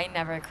lemon. Yeah, I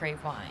never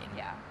crave wine.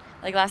 Yeah.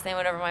 Like last night I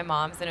went over to my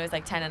mom's and it was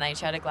like 10 at night.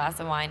 She had a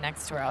glass of wine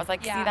next to her. I was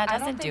like, Yeah, see, that I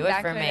doesn't don't do think it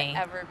that for could me.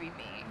 ever be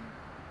me.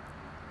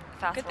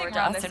 Fast Good forward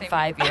thing we're to on us the in same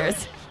 5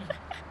 years.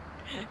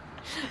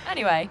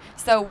 Anyway,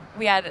 so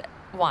we had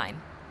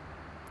wine.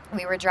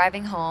 We were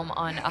driving home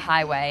on a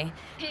highway,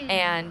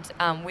 and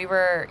we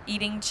were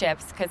eating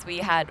chips because we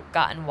had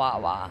gotten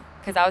Wawa.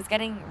 Because I was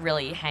getting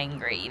really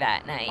hangry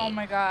that night. Oh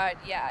my god,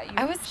 yeah.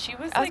 I was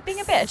like being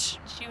a bitch.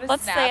 She was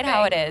Let's say it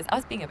how it snapping. is. I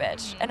was being a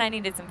bitch, and I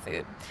needed some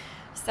food.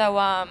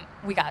 So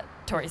we got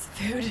Tori's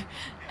food.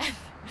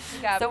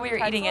 So we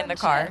were eating in the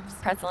car. Chips.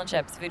 Pretzel and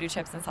chips, voodoo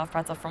chips, and soft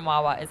pretzel from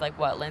Wawa is like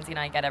what Lindsay and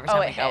I get every Oh,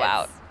 time it we go hits.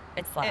 out.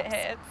 It slaps. It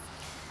hits.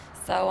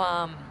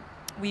 So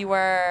we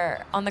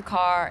were in the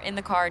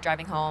car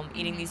driving home,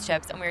 eating these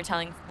chips, and we were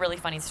telling really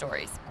funny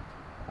stories.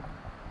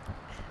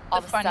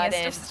 The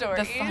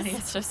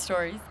funniest of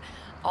stories.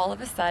 All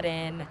of a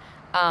sudden,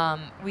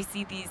 we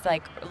see these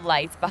like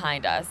lights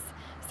behind us.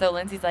 So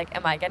Lindsay's like,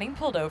 "Am I getting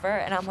pulled over?"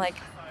 And I'm like,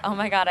 "Oh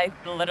my God, I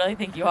literally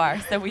think you are."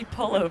 So we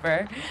pull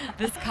over.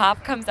 This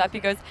cop comes up. He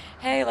goes,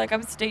 "Hey, like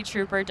I'm state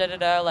trooper, da da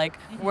da. Like,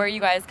 where are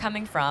you guys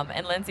coming from?"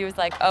 And Lindsay was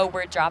like, "Oh,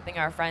 we're dropping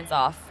our friends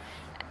off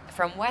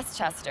from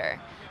Westchester."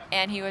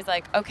 And he was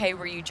like, "Okay,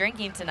 were you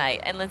drinking tonight?"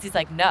 And Lindsay's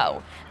like,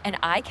 "No." And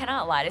I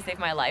cannot lie to save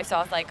my life. So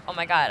I was like, "Oh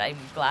my God, I'm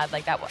glad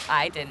like that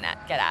I didn't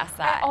get asked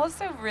that." I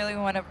also really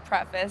want to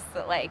preface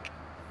that like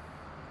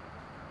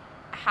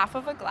half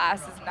of a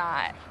glass is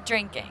not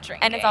drinking.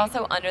 And it's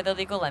also under the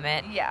legal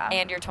limit. Yeah.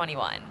 And you're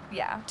 21.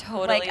 Yeah.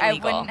 Totally like, legal. I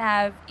wouldn't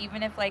have,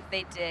 even if like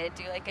they did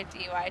do like a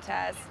DUI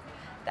test,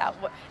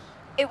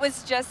 it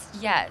was just,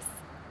 Yes.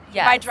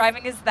 my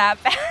driving is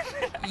that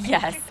bad.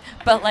 Yes.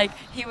 But like,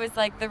 he was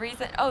like, the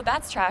reason, oh,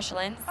 that's trash,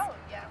 Linz. Oh,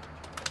 yeah.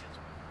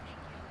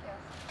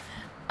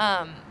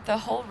 The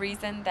whole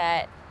reason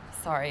that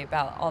Sorry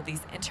about all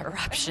these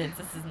interruptions.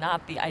 This is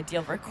not the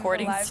ideal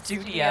recording live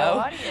studio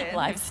audience.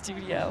 live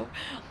studio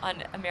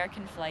on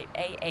American flight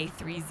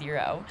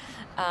AA30.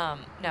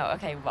 No,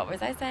 okay, what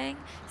was I saying?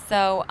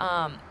 So,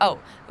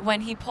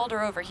 when he pulled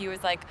her over, he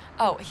was like,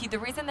 the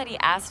reason that he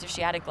asked if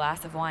she had a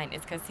glass of wine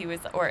is because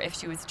or if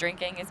she was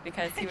drinking is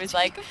because he was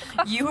like,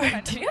 did you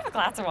have a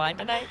glass of wine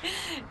tonight?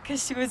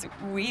 Because she was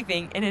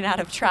weaving in and out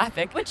of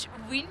traffic. Which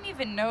we didn't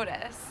even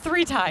notice.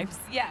 3 times.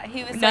 Yeah,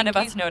 he was None like,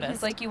 of us noticed.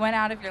 He's like, you went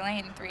out of your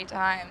lane 3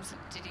 times.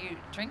 Did you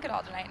drink it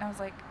all tonight? And I was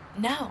like,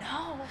 No.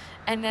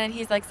 And then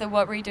he's like, so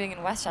what were you doing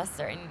in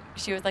Westchester? And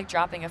she was like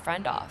dropping a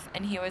friend off.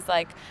 And he was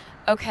like,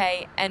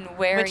 okay, and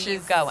where are you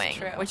going?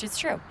 True. Which is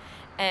true.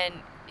 And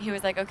he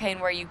was like, okay, and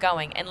where are you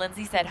going? And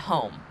Lindsay said,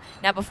 home.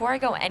 Now, before I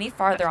go any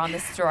farther on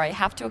this story, I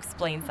have to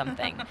explain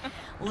something.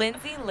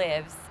 Lindsay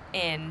lives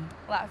in...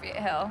 Lafayette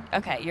Hill.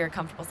 Okay, you're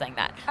comfortable saying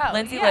that. Oh,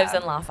 Lindsay yeah. lives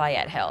in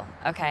Lafayette Hill,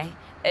 okay?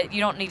 You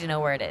don't need to know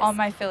where it is. All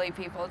my Philly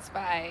people, it's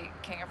by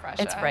King of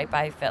Prussia. It's right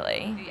by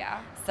Philly.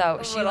 Yeah. So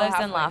A she little lives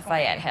in halfway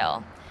Lafayette point.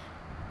 Hill.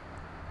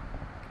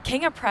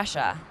 King of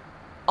Prussia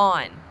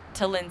on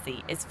to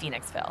Lindsay is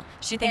Phoenixville.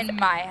 She thinks, In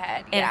my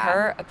head, in yeah.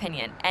 her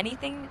opinion,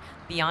 anything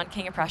beyond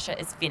King of Prussia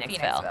is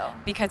Phoenixville.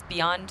 Because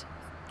beyond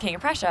King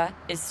of Prussia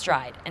is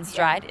Stride, and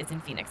Stride is in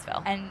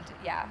Phoenixville. And,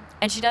 yeah.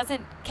 And she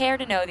doesn't care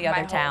to know the My other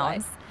whole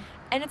towns. life.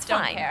 And it's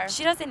Don't fine. care.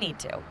 She doesn't need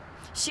to.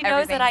 She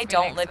knows that I Everything's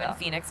don't live in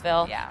Phoenixville.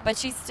 Phoenixville, Yeah. but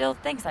she still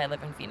thinks I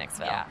live in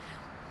Phoenixville. Yeah.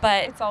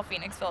 But It's all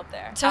Phoenixville up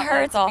there. To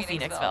her, it's all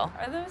Phoenixville.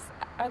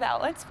 Are the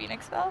outlets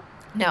Phoenixville?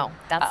 no,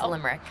 that's Oh.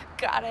 Limerick.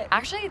 Got it.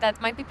 Actually,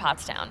 that might be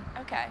Pottstown,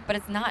 Okay. but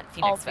it's not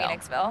Phoenixville. All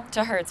Phoenixville.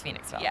 To her, it's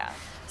Phoenixville. Yeah.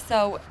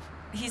 So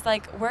he's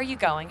like, where are you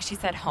going? She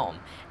said, home.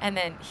 And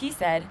then he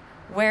said,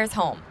 where's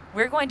home?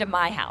 We're going to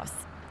my house.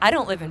 I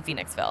don't live in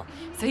Phoenixville.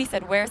 So he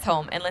said, where's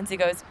home? And Lindsay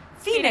goes,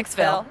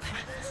 Phoenixville.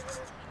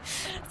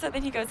 So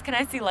then he goes, can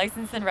I see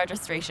license and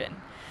registration?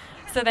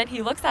 So then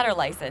he looks at her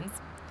license.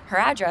 Her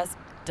address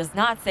does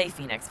not say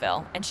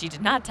Phoenixville, and she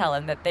did not tell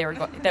him that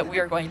that we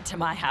were going to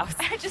my house.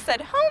 I just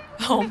said home.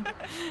 Home.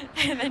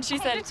 And then she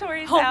Home said, to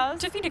Tori's home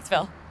house. to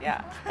Phoenixville.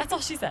 Yeah. That's all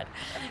she said.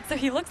 So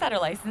he looks at her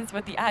license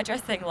with the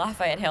address saying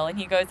Lafayette Hill, and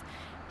he goes,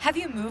 have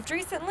you moved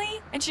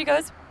recently? And she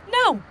goes,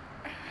 no.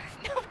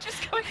 No,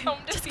 just going home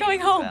to Just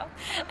going home.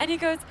 Phoenixville. And he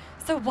goes,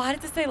 so why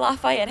does it say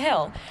Lafayette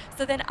Hill?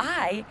 So then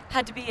I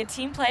had to be a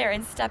team player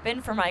and step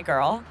in for my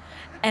girl,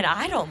 and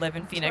I don't live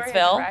in Tori had to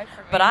Phoenixville, ride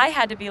for me. but I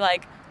had to be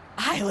like,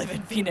 I live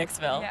in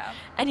Phoenixville. Yeah.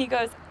 And he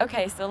goes,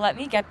 okay, so let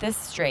me get this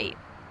straight.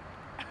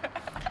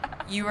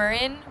 You were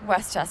in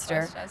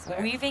Westchester,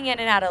 weaving in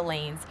and out of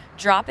lanes,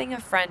 dropping a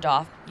friend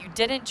off. You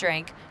didn't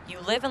drink. You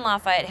live in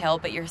Lafayette Hill,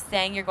 but you're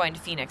saying you're going to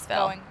Phoenixville.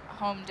 Going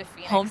home to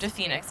Phoenix. Home to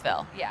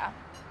Phoenixville. Yeah.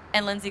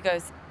 And Lindsay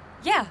goes,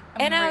 yeah,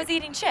 and I was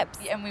eating chips.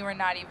 And we were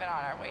not even on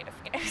our way to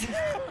Phoenix.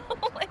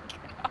 Like,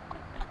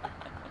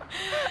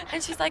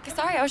 And she's like,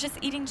 sorry, I was just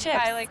eating chips.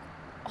 I like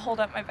hold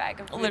up my bag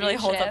of food Literally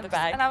and holds up chips, the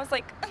bag. and I was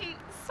like,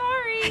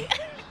 sorry.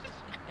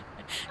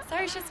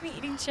 Sorry, it's just me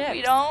eating chips.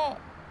 We don't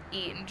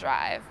eat and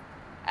drive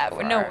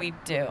ever. No, we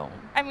do.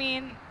 I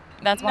mean,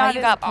 That's why not you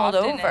as got pulled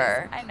often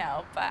over. I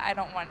know, but I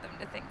don't want them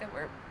to think that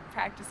we're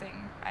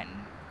practicing and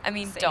I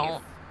mean, safe.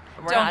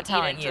 We're Don't not eat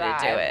telling and you to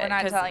drive. do it. We're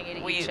not 'cause telling you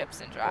to eat chips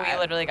and drive. We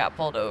literally got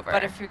pulled over.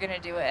 But if you're gonna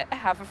do it,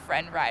 have a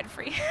friend ride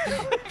for you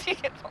if you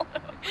get pulled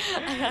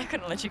over. I'm not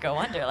going to let you go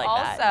under like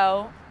that.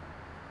 Also,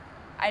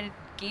 I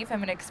gave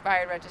him an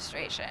expired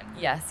registration.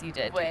 Yes, you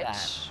did do that.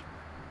 Which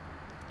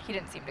he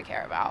didn't seem to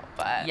care about,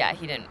 but Yeah,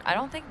 he didn't. I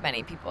don't think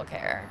many people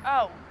care.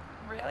 Oh,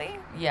 really?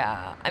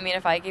 Yeah. I mean,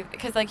 if I give,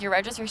 because like your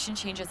registration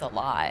changes a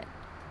lot.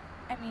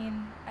 I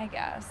mean, I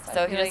guess. I So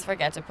feel you just like-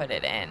 forget to put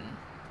it in.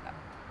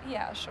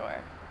 Yeah, sure.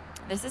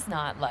 This is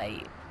not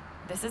light.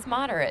 This is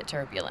moderate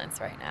turbulence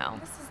right now.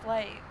 This is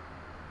light.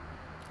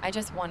 I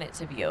just want it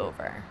to be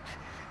over.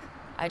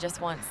 I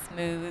just want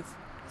smooth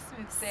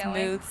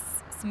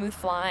smooth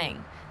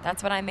flying.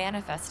 That's what I'm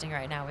manifesting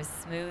right now is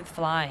smooth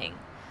flying.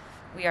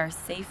 We are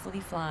safely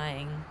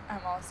flying.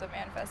 I'm also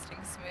manifesting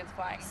smooth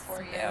flying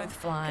for you. Smooth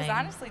flying. Because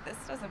honestly, this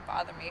doesn't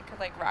bother me. It could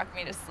like rock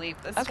me to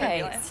sleep. This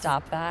Okay, turbulence.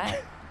 stop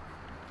that.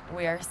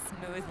 We are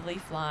smoothly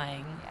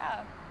flying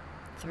Yeah.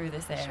 through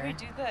this air. Should we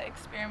do the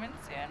experiment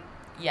soon?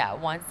 Yeah,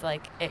 once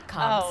like it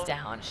calms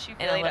down She in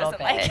really a little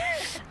doesn't bit.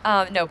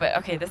 like it. No, but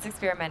okay, this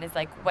experiment is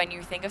like when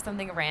you think of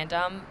something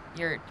random,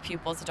 your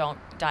pupils don't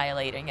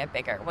dilate and get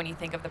bigger. When you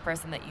think of the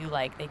person that you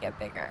like, they get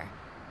bigger.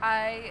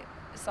 I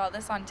saw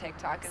this on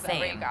TikTok. Is that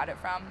where you Same. got it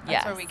from? That's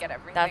Yes. where we get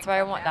everything. That's why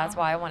I from want. now. That's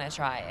why I want to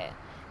try it,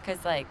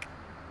 cause like,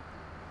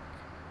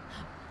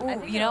 ooh,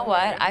 think you know it'll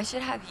what? work. I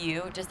should have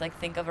you just like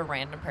think of a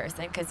random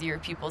person, cause your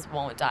pupils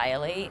won't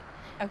dilate,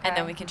 Okay. and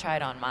then we can try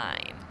it on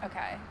mine.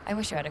 Okay. I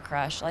wish you had a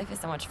crush. Life is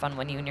so much fun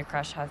when you and your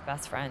crush have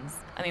best friends.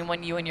 I mean,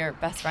 when you and your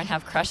best friend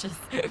have crushes.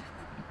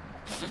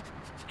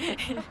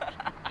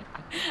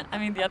 I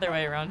mean, the other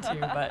way around too,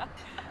 but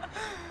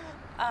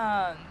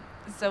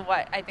So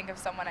what? I think of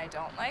someone I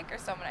don't like or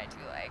someone I do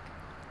like?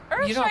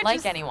 Or you should don't I like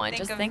just anyone.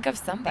 Just think of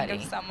somebody.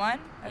 Think of someone?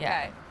 Okay.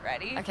 Yeah.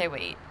 Ready? Okay,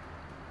 wait.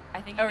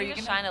 I think Oh, you are need you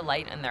to gonna- shine a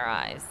light in their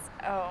eyes.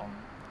 Oh.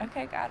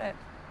 Okay, got it.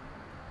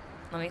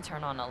 Let me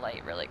turn on a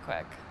light really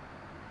quick.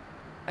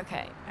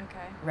 Okay.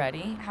 Okay.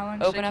 Ready? How long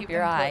should Open I up keep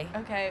your them eye.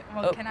 Okay,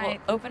 well, can I...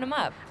 Open them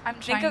up. I'm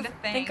trying to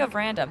think. Think of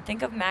random.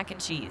 Think of mac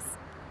and cheese.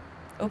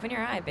 Open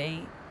your eye,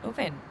 babe.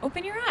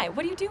 Open your eye.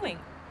 What are you doing?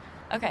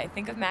 Okay,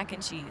 think of mac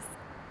and cheese.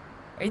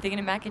 Are you thinking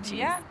of mac and cheese?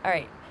 Yeah. All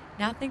right.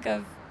 Now think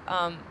of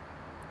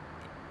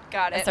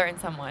Got it. a certain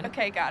someone.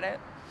 Okay, got it.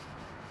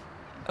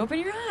 Open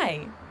your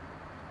eye.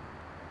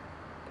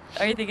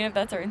 Are you thinking of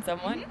that certain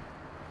someone? Mm-hmm.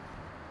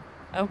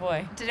 Oh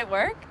boy. Did it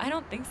work? I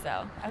don't think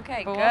so.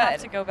 Okay, But good. we'll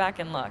have to go back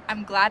and look.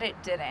 I'm glad it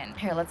didn't.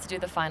 Here, let's do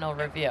the final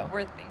review.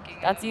 We're thinking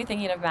That's of... you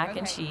thinking of mac and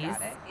Okay, cheese.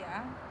 got it,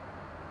 yeah.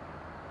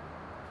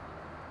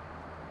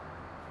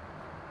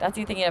 That's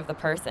you thinking of the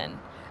person.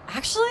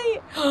 Actually,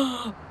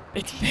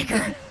 it's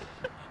bigger.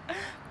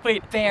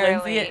 Wait,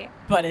 Barely. Lindsay,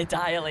 but it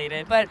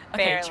dilated. But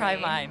okay, try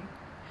barely. mine.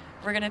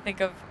 We're gonna think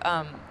of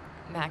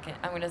mac and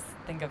I'm gonna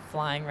think of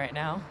flying right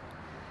now.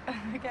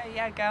 Okay,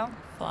 yeah, go.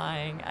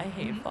 Flying. I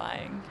hate Mhm.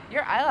 flying.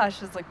 Your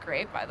eyelashes look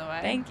great, by the way.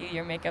 Thank you.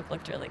 Your makeup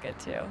looked really good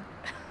too.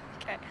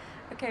 Okay.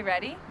 Okay,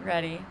 ready?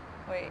 Ready?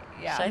 Wait,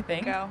 yeah. Should I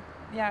think? Go.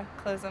 Yeah,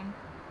 close them.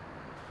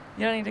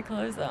 You don't need to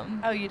close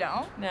them. Oh, you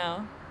don't?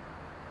 No.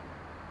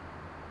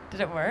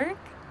 Did it work?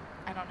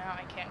 I don't know.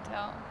 I can't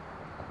tell.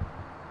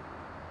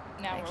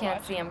 Now I we're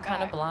can't see. watching I'm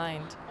kind of back.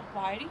 blind.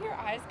 Why do your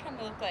eyes kind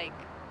of look like...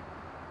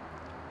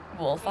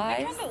 Wolf They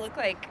eyes? kind of look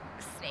like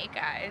snake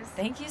eyes.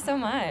 Thank you so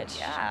much.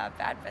 Yeah,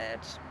 bad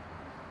bitch.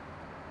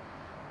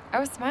 I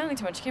was smiling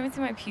too much. You can't even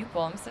see my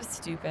pupil. I'm so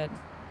stupid.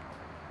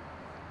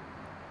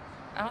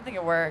 I don't think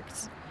it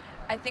worked.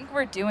 I think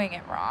we're doing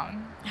it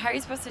wrong. How are you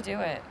supposed to do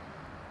it?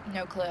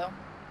 No clue.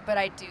 But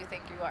I do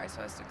think you are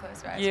supposed to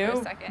close your eyes for You?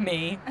 a second.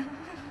 Me?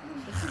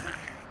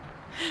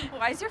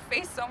 Why is your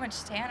face so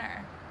much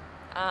tanner?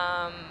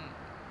 I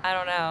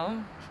don't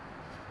know.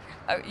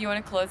 Oh, you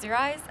want to close your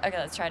eyes? Okay,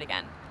 let's try it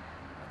again.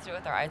 Let's do it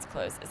with our eyes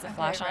closed. Is the Okay,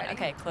 flash on? ready?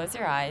 Okay, close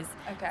your eyes.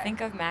 Okay.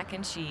 Think of mac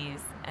and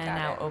cheese, and Got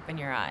now it. open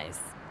your eyes.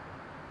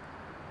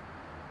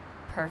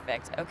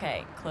 Perfect.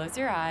 Okay, close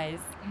your eyes.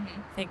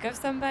 Mhm. Think of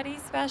somebody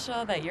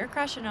special that you're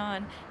crushing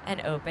on,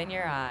 and open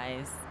your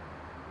eyes.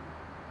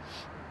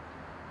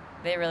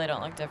 They really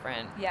don't look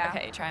different. Yeah.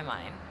 Okay, try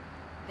mine.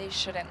 They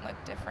shouldn't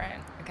look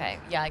different. Okay,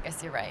 yeah, I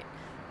guess you're right.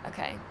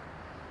 Okay,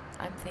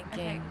 I'm Okay,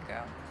 thinking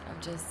go. of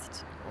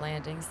just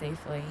landing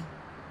safely.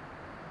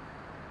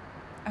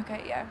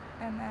 Okay, yeah.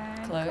 And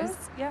then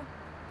Close? Yeah.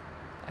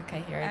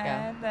 Okay, here we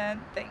And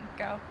then think,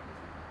 go.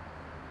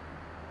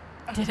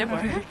 go. Did it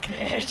work?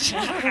 Bitch.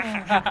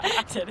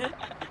 Did it?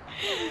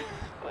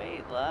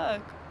 Wait,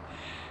 look.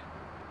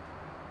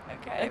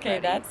 Okay. Okay,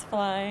 ready? that's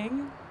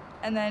flying.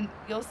 And then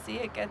you'll see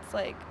it gets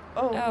like,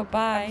 oh, Oh,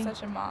 bye. I'm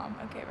such a mom.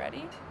 Okay,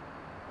 ready?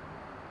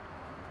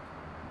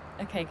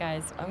 Okay,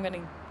 guys, I'm going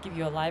to give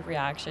you a live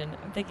reaction.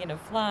 I'm thinking of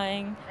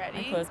flying.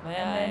 Ready? I close my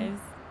And eyes.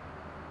 then,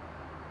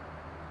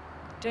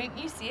 don't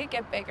you see it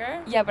get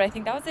bigger? Yeah, but I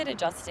think that was it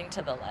adjusting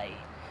to the light.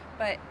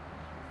 But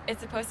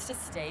It's supposed to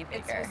stay bigger.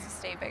 it's supposed to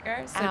stay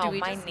bigger. So Ow, do we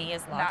my just knee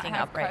is not locking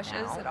have up right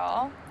crushes now. at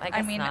all? I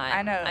guess mean, not.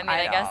 I know. I mean,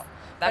 I guess don't. I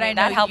But mean, I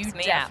that know helps you me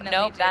out. definitely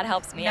Nope, do. that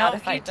helps me No, out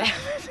if I you don't.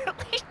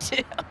 definitely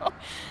do.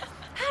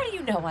 How do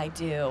you know I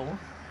do?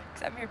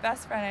 Because I'm your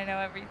best friend. I know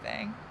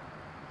everything.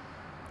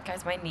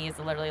 Guys, my knee is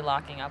literally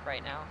locking up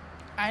right now.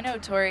 I know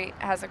Tori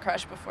has a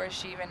crush before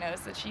she even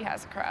knows that she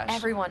has a crush.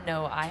 Everyone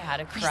know I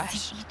had a crush. We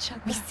see each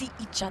other. We see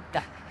each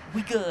other.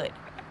 We good.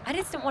 I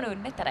just didn't want to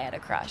admit that I had a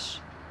crush.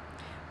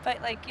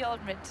 But, like, you'll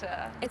admit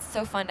to It's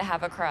so fun to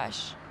have a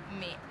crush.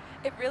 me.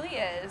 It really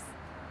is.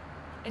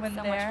 It's when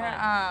so their,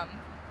 much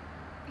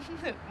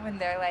fun. when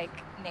their, like,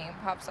 name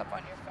pops up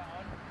on your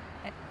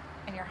phone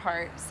and your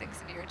heart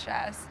sinks into your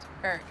chest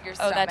or your Oh,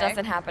 stomach. that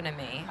doesn't happen to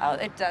me. Oh,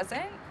 it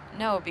doesn't?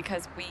 No,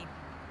 because we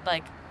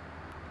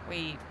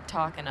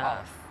talk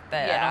enough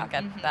that I yeah, don't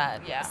get mhm,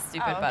 that yeah.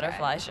 stupid Oh, okay.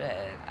 butterfly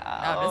shit. No,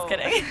 I'm just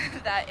kidding.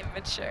 That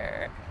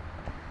immature.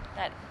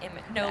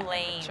 No That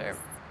lanes. immature.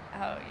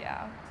 Oh,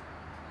 yeah.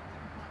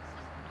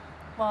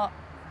 Well,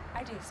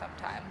 I do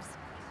sometimes.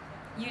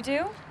 You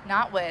do?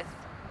 Not with,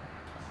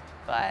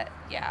 but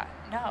yeah,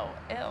 no,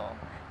 ew.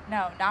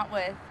 No, not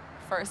with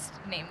first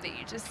name that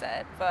you just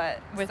said,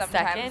 but With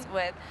sometimes second?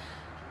 with,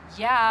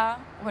 yeah.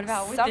 What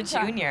about with sometimes- the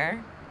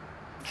junior?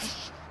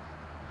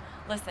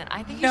 Listen,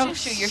 I think No you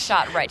should shoot your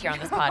shot right here on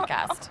this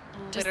podcast.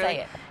 Just Literally.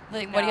 say it.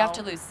 Like, what do you have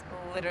to No. lose?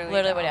 Literally, Literally,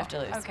 what do you no. have to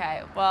lose?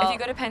 Okay, well. If you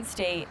go to Penn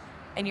State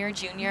and you're a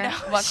junior, No,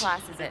 what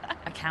class is it?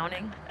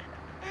 Accounting?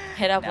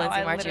 Hit up No,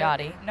 Lindsay I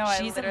Margiotti. no, I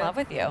She's in literally- love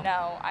with you.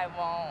 No, I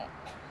won't.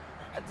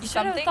 You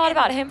should have thought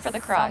about him for the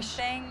crush.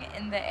 Something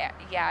in the air.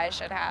 Yeah, I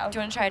should have. Do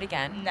you want to try it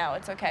again? No,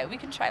 it's okay. We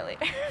can try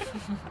later.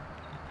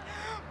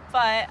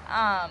 But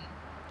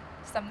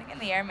something in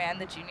the air, man.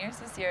 The juniors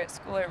this year at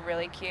school are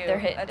really cute. They're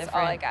hitting That's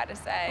all I different. gotta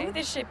say. Ooh,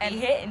 this should be And-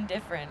 hitting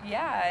different.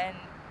 Yeah, and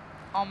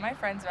all my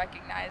friends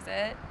recognize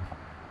it.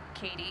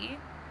 Katie,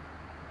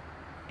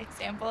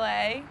 example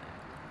A.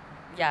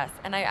 Yes,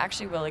 and I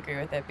actually will agree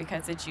with it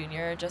because a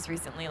junior just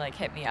recently like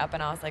hit me up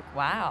and I was like,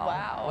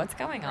 wow, what's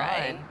going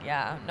right? on?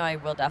 Yeah, no, I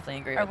will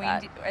definitely agree with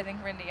that. I think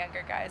we're into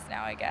younger guys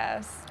now, I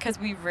guess. Because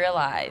we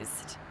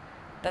realized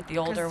that the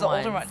older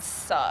ones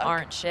suck.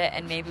 aren't shit,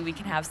 and maybe we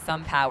can have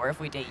some power if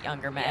we date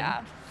younger men.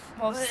 Yeah,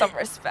 well, some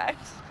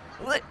respect.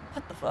 What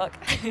the fuck?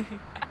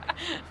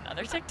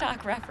 Another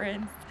TikTok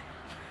reference.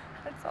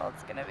 That's all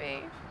it's gonna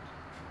be.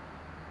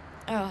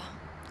 Oh,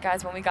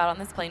 guys, when we got on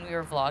this plane, we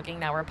were vlogging.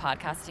 Now we're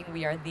podcasting.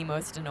 We are the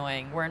most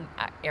annoying. We're in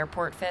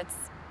airport fits.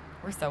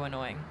 We're so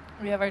annoying.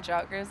 We have our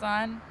joggers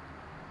on.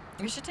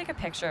 We should take a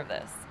picture of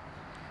this.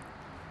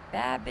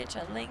 Bad bitch,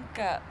 a link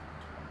up.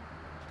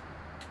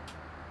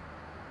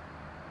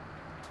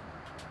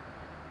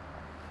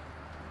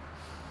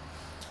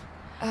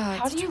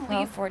 How do you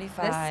leave 12:45.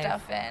 this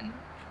stuff in?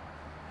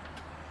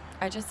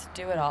 I just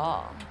do it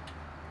all.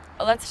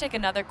 Let's take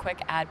another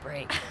quick ad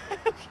break.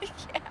 Yeah.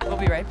 We'll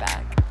be right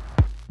back.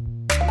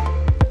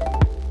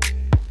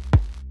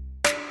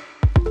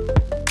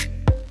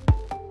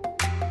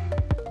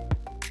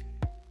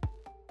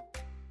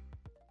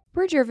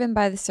 We're driven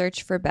by the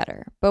search for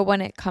better, but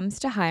when it comes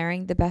to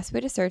hiring, the best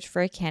way to search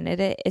for a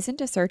candidate isn't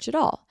to search at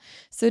all.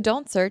 So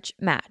don't search,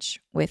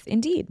 match with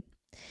Indeed.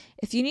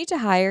 If you need to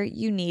hire,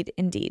 you need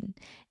Indeed.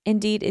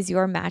 Indeed is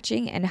your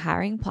matching and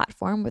hiring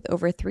platform with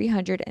over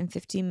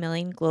 350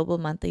 million global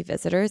monthly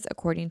visitors,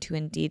 according to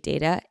Indeed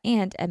data,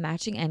 and a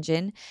matching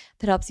engine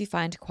that helps you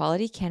find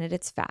quality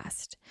candidates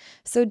fast.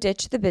 So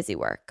ditch the busy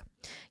work.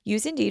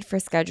 Use Indeed for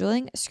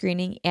scheduling,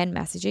 screening, and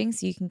messaging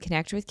so you can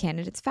connect with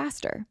candidates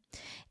faster.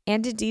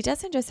 And Indeed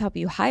doesn't just help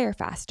you hire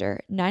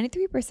faster.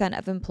 93%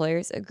 of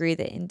employers agree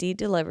that Indeed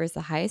delivers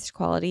the highest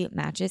quality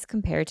matches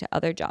compared to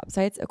other job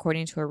sites,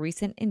 according to a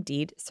recent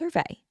Indeed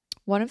survey.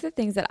 One of the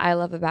things that I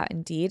love about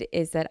Indeed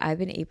is that I've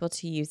been able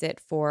to use it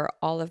for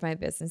all of my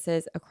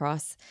businesses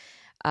across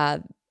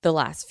the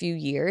last few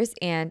years,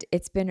 and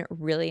it's been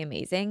really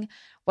amazing.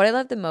 What I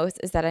love the most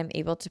is that I'm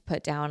able to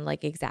put down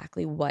like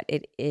exactly what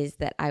it is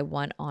that I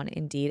want on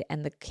Indeed,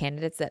 and the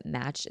candidates that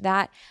match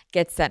that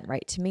get sent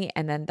right to me.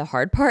 And then the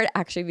hard part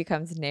actually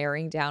becomes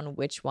narrowing down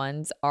which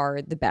ones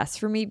are the best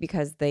for me,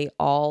 because they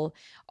all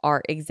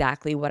are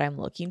exactly what I'm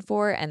looking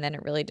for. And then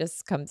it really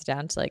just comes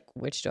down to like,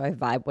 which do I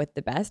vibe with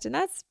the best? And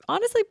that's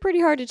honestly pretty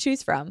hard to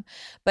choose from.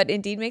 But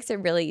Indeed makes it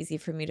really easy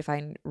for me to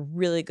find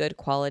really good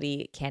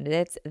quality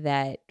candidates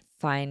that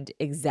find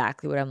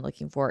exactly what I'm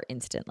looking for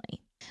instantly.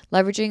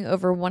 Leveraging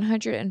over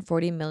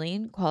 140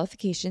 million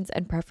qualifications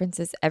and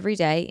preferences every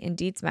day,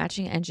 Indeed's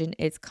matching engine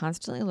is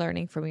constantly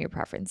learning from your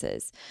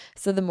preferences.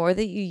 So the more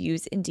that you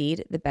use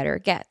Indeed, the better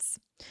it gets.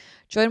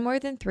 Join more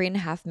than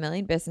 3.5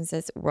 million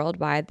businesses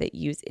worldwide that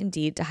use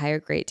Indeed to hire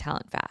great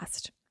talent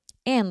fast.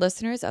 And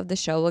listeners of the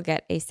show will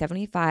get a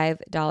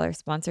 $75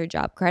 sponsored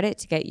job credit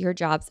to get your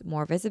jobs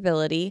more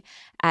visibility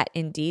at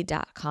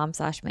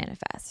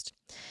Indeed.com/manifest.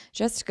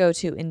 Just go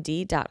to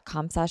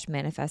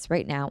Indeed.com/manifest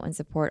right now and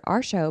support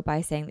our show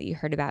by saying that you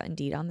heard about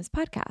Indeed on this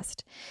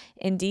podcast.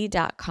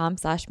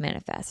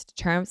 Indeed.com/manifest.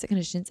 Terms and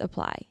conditions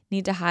apply.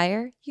 Need to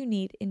hire? You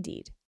need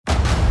Indeed.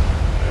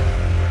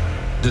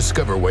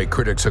 Discover why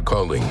critics are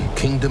calling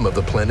Kingdom of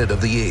the Planet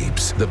of the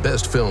Apes the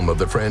best film of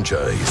the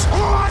franchise.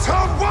 What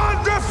a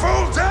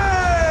wonderful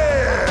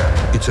day!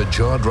 It's a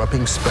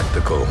jaw-dropping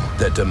spectacle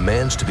that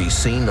demands to be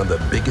seen on the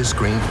biggest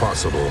screen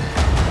possible.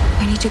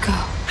 We need to go.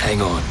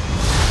 Hang on.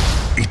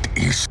 It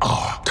is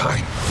our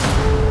time.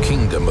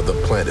 Kingdom of the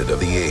Planet of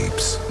the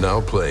Apes.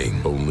 Now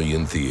playing only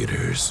in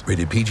theaters.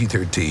 Rated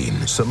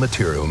PG-13. Some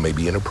material may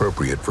be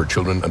inappropriate for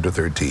children under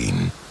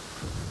 13.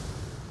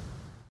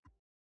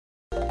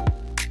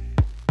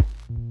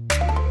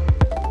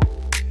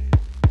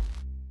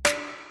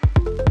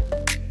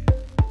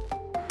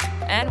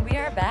 And we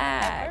are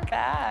back. We're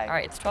back. All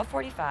right, it's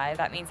 12:45.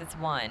 That means it's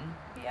 1.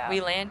 Yeah.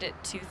 We land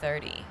at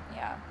 2:30.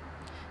 Yeah.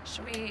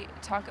 Should we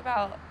talk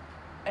about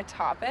a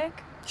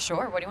topic?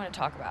 Sure. What do you want to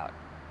talk about?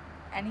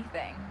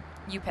 Anything.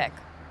 You pick.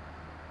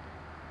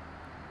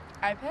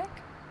 I pick?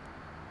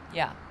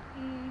 Yeah.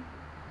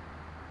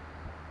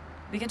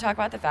 We can talk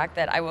about the fact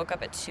that I woke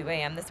up at 2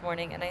 a.m. this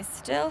morning and I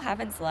still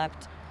haven't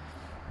slept.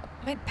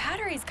 My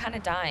battery's kind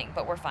of dying,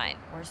 but we're fine.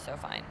 We're so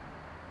fine.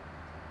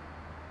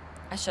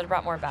 I should have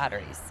brought more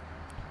batteries.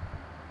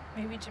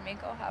 Maybe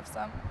Jamaica will have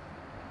some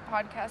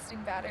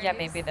podcasting batteries. Yeah,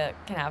 maybe that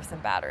can have some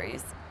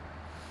batteries.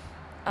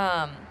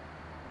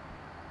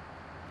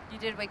 You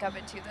did wake up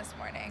at 2 this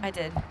morning. I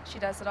did. She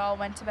does it all.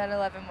 Went to bed at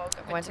 11, woke up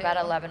at 2. Went to bed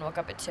at 11, woke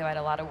up at 2. I had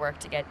a lot of work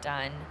to get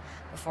done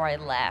before I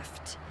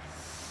left.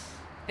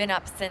 Been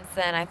up since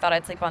then. I thought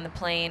I'd sleep on the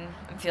plane.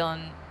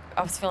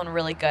 I was feeling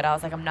really good. I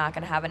was like, I'm not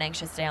going to have an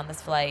anxious day on this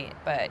flight.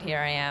 But here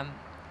I am.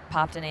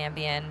 Popped an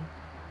Ambien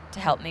to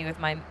help me with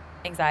my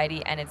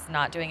anxiety, and it's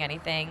not doing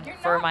anything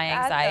for my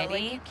anxiety. Though.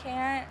 Like, you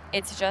can't.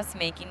 It's just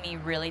making me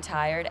really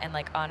tired and,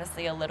 like,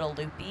 honestly a little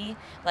loopy.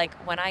 Like,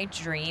 when I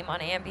dream on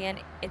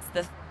Ambien, it's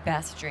the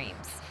best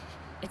dreams.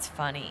 It's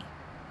funny.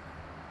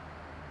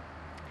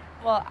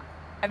 Well,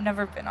 I've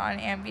never been on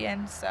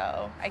Ambien,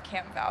 so I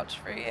can't vouch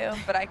for you,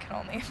 but I can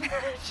only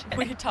imagine.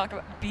 We could talk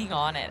about being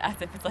on it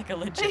as if it's like a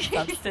legit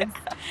substance.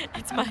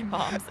 It's my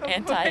mom's When you're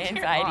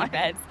anti-anxiety on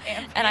meds.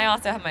 Ambien. And I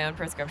also have my own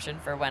prescription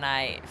for when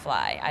I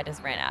fly. I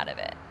just ran out of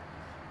it.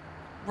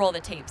 Roll the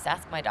tapes.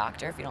 Ask my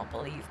doctor if you don't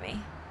believe me.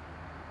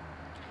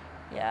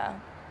 Yeah.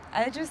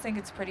 I just think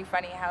it's pretty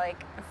funny how,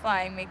 like,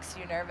 flying makes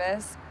you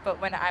nervous,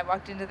 but when I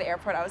walked into the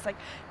airport, I was like,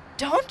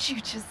 don't you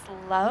just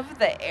love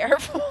the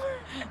airport?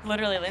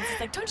 Literally,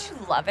 Lindsay's like, don't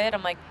you love it?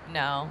 I'm like,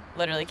 no,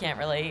 literally can't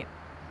relate.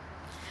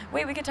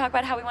 Wait, we could talk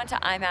about how we went to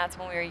IMATs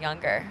when we were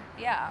younger.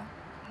 Yeah.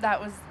 That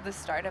was the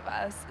start of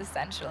us,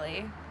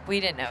 essentially.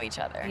 We didn't know each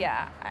other.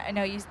 Yeah. I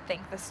know you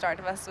think the start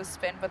of us was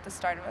Spin, but the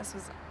start of us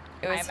was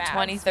It was IMATs,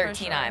 2013 for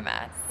sure.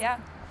 IMATs. Yeah.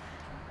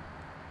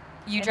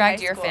 You In dragged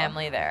high your school.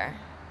 family there.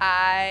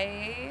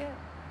 I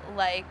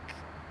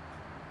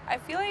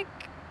feel like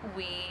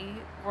we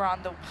were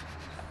on the,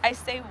 I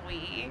say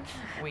we.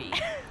 We.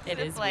 It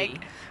is like, we.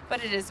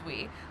 But it is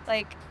we.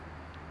 Like,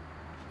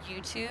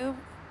 YouTube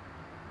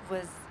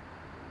was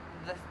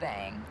the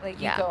thing. Like,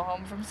 Yeah. you go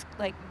home from,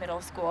 like,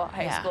 middle school,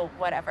 high Yeah. school,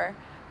 whatever,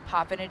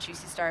 pop in a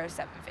Juicy Star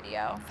 07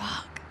 video.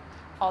 Fuck.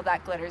 All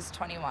That Glitters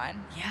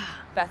 21. Yeah.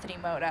 Bethany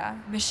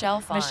Moda.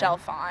 Michelle Phan. Michelle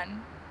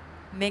Phan.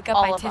 Makeup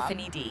all by of 'em.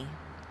 Tiffany D.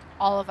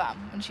 All of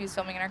them when she was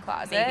filming in her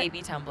closet. May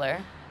Baby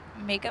Tumblr.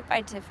 Makeup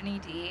by Tiffany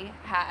D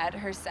had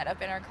her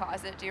setup in her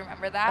closet. Do you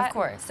remember that? Of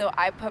course. So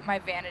I put my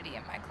vanity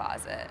in my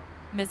closet.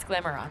 Miss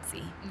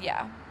Glamorazzi.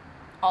 Yeah.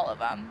 All of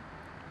them.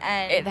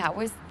 And That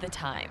was the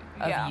time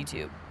of Yeah.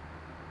 YouTube.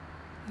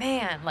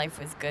 Man, life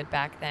was good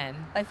back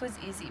then. life was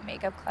easy.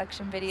 Makeup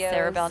collection videos.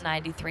 Sarah Bell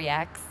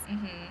 93X.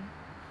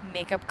 Mm-hmm.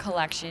 Makeup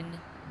collection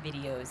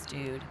videos,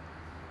 dude.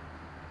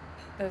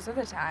 Those are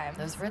the times.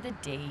 Those were the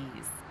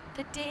days.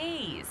 The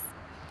days.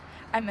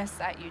 I miss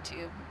that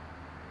YouTube.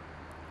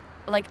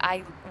 Like,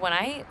 when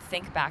I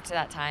think back to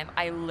that time,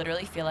 I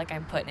literally feel like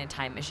I'm put in a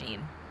time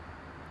machine.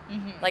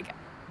 Mm-hmm. Like,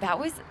 that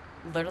was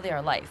literally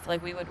our life.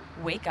 Like, we would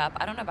wake up.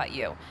 I don't know about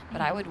you,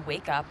 but I would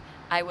wake up.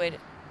 I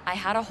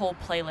had a whole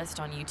playlist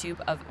on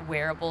YouTube of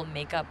wearable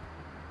makeup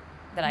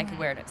that I could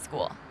wear to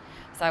school.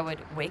 So I would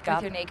wake With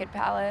up your naked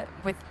palette.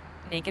 with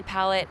Naked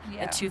palette,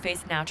 Yeah. a Too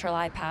Faced Natural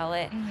Eye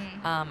palette,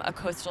 Mm-hmm. a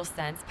Coastal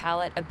Scents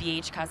palette, a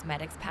BH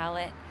Cosmetics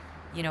palette.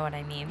 You know what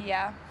I mean?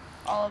 Yeah.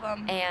 All of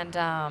them. And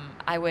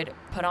I would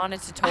put on a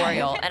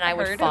tutorial and I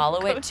would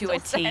follow it to a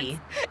T.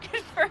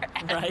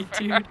 Right,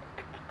 dude?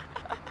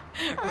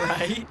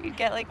 Right? You'd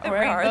get like the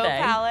Where are rainbow they?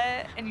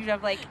 palette, and you'd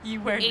have like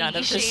You wear 80 none of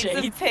the shades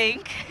shades. of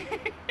pink.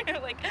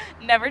 Like,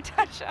 never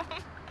touch them.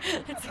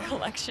 It's a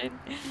collection.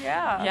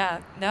 Yeah.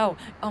 Yeah. No.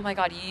 Oh my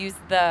God. You use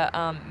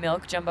the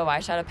Milk Jumbo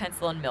eyeshadow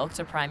pencil and Milk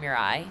to prime your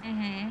eye,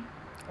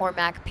 Mm-hmm. or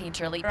MAC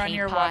Painterly Or on Paint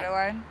your Pot.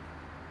 waterline.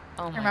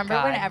 Oh my Remember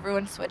God. when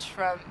everyone switched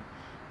from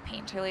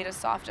Painterly to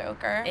Soft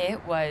Ochre?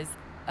 It was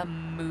a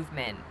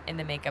movement in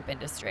the makeup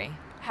industry.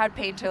 Had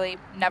Painterly,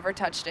 never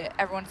touched it.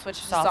 Everyone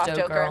switched to Soft Soft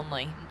ochre Ochre.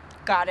 only.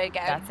 Got it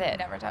again. That's it.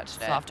 Never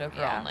touched it. Soft ochre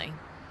Yeah. only.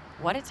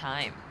 What a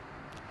time.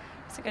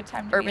 It's a good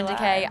time to Urban be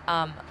Decay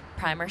alive.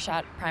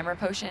 primer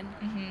potion.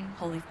 Mm-hmm.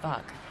 Holy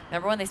fuck.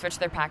 Remember when they switched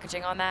their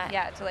packaging on that?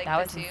 Yeah, to like That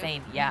the was tube.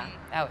 insane. Yeah, Mhm.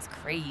 that was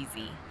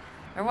crazy.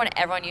 Remember when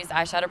everyone used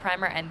eyeshadow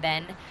primer and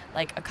then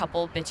like a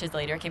couple bitches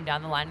later came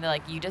down the line and they're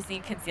like, you just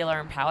need concealer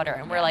and powder.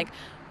 And we're Yeah. like,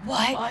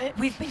 what? What?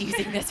 We've been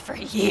using this for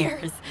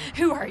years.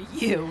 Who are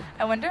you?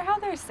 I wonder how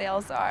their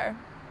sales are.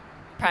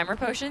 Primer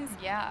potions?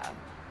 Yeah.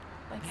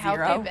 Like, how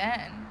Zero? have they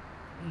been?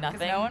 Because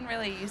Nothing. no one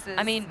really uses...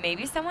 I mean,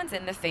 maybe someone's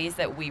in the phase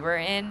that we were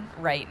in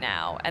right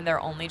now and they're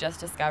only just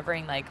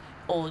discovering like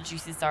old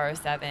Juicy Star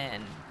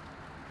 07.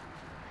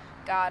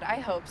 God, I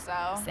hope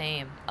so.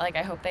 Same. Like,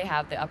 I hope they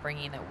have the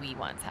upbringing that we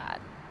once had.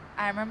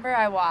 I remember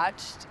I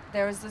watched,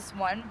 there was this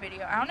one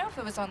video, I don't know if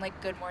it was on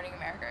like Good Morning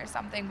America or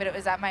something, but it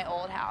was at my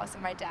old house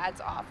in my dad's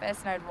office,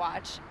 and I'd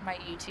watch my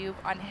YouTube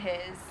on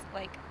his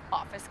like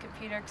office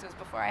computer because it was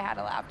before I had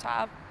a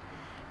laptop,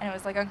 and it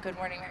was like on Good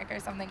Morning America or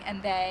something,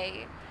 and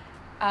they,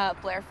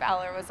 Blair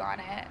Fowler was on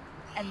it,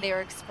 and they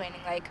were explaining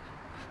like,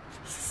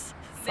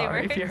 they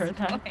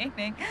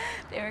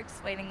were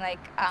explaining like,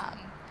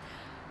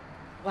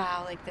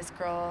 wow, like this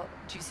girl,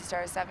 Juicy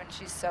Star 07,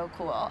 she's so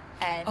cool,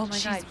 and Oh my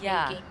she's God,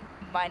 yeah. making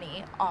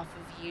money off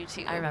of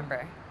YouTube. I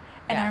remember.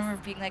 And I Yes.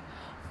 remember being like,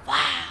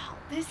 wow,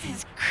 this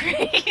is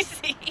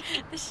crazy.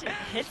 This shit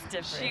hits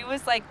different. She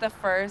was like the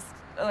first,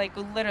 like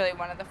literally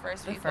one of the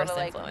first The people first to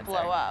like influencer.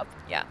 blow up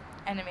Yeah.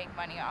 and to make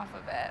money off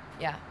of it.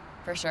 Yeah,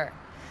 for sure.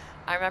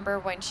 I remember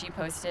when she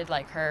posted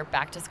like her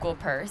back to school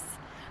purse.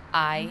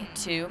 I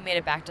too made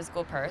a back to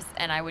school purse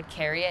and I would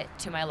carry it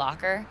to my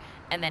locker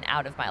and then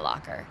out of my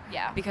locker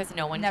Yeah. because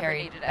no one Never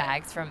carried needed it.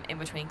 bags from in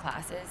between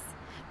classes.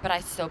 But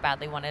I so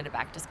badly wanted a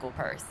back to school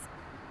purse.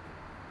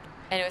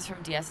 And it was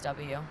from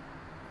DSW.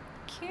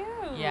 Cute.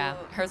 Yeah,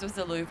 hers was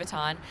a Louis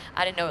Vuitton.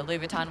 I didn't know what Louis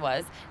Vuitton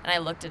was, and I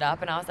looked it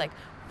up, and I was like,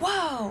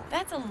 whoa,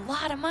 that's a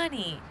lot of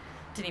money.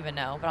 Didn't even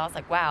know, but I was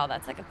like, wow,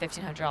 that's like a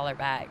 $1,500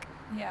 bag.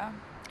 Yeah.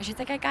 And she's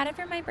like, I got it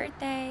for my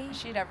birthday.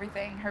 She had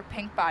everything. Her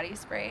pink body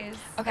sprays.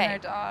 Okay, And her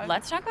dog.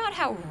 let's talk about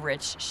how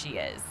rich she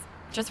is.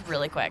 Just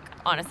really quick,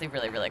 honestly,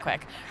 really, really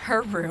quick.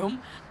 Her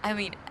room, I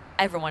mean,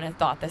 everyone had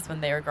thought this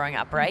when they were growing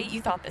up, right?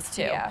 You thought this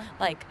too. Yeah.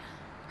 Like,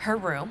 her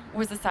room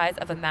was the size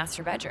of a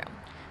master bedroom.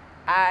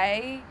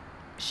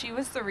 She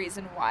was the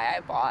reason why I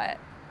bought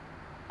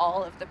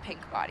all of the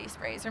pink body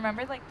sprays.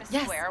 Remember, like, the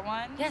square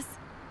ones? Yes.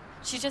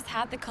 She just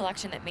had the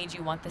collection that made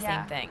you want the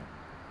same thing.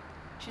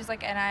 She's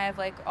like, and I have,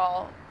 like,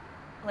 all,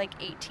 like,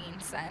 18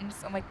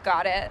 cents. I'm like,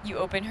 got it. You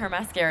open her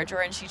mascara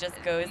drawer and she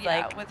just goes,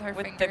 like, with her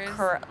fingers.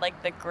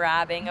 the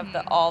grabbing of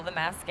all the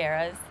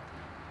mascaras.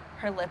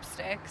 Her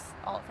lipsticks,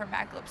 all of her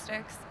MAC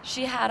lipsticks.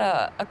 She had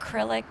a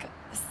acrylic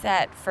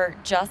set for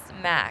just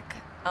MAC.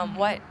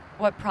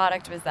 What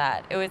product was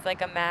that? It was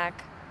like a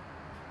MAC.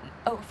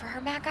 Oh, for her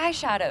MAC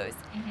eyeshadows,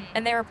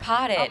 and they were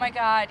potted. Oh my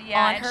God,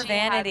 yeah. On and her she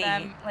vanity,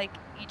 had them, like,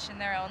 each in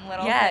their own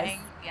little thing.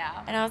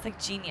 Yeah. And I was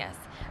like, genius.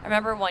 I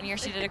remember one year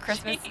she did a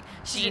Christmas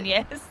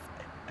genius.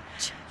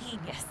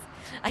 Genius.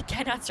 I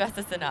cannot stress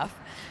this enough.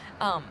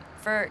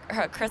 For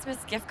her Christmas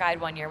gift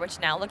guide one year, which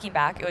now looking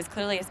back, it was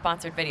clearly a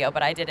sponsored video,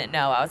 but I didn't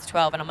know. I was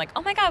 12, and I'm like,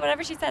 oh my God,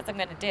 whatever she says, I'm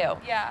gonna do.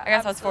 Yeah, I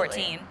guess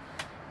absolutely. I was 14.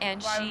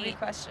 And Why would we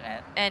question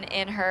it? And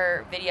in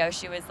her video,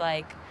 she was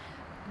like,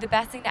 the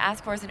best thing to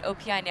ask for is an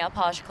OPI nail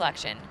polish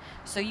collection.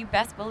 So you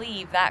best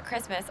believe that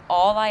Christmas,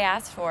 all I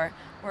asked for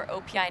were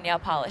OPI nail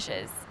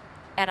polishes.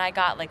 And I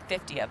got like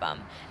 50 of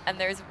them. And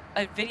there's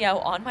a video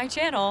on my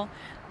channel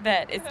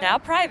that is now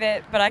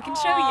private, but I can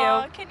show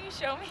you. Can you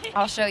show me?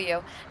 I'll show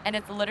you. And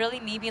it's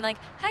literally me being like,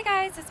 hi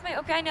guys, this is my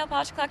OPI nail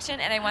polish collection.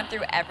 And I went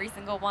through every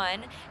single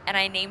one, and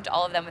I named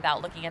all of them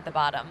without looking at the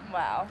bottom.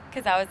 Wow.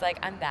 Because I was like,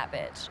 I'm that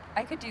bitch.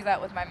 I could do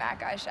that with my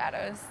MAC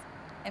eyeshadows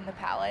in the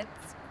palettes.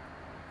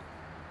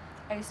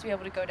 I used to be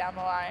able to go down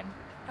the line.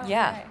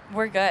 Yeah,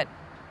 we're good.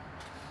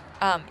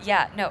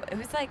 It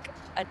was like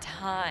a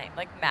time.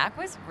 Like, MAC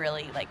was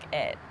really like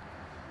it.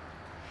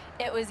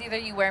 It was either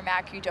you wear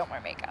MAC or you don't wear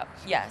makeup.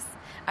 Yes.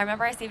 I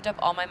remember I saved up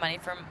all my money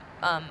from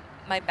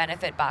my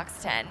Benefit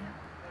Box 10.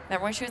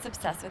 Remember when she was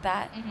obsessed with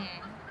that?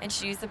 Mm-hmm. And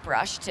she used the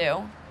brush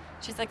too.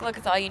 She's like, look,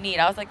 it's all you need.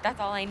 I was like, that's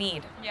all I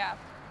need. Yeah.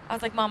 I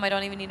was like, Mom, I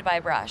don't even need to buy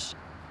a brush.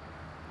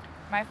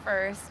 My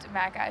first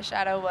MAC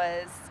eyeshadow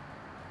was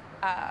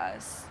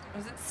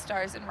it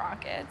Stars and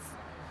Rockets?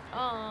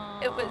 Oh.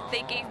 It was.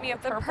 They gave me a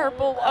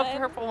purple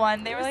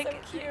one. They were like,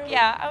 so cute.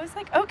 Yeah. I was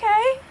like,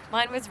 okay.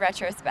 Mine was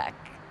Retrospec.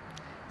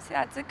 See,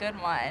 that's a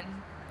good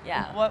one.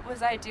 Yeah. What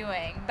was I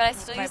doing? But I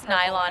still with use my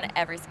purple nylon one?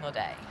 every single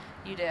day.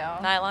 You do.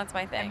 Nylon's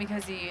my thing. And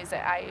because you use it,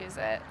 I use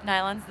it.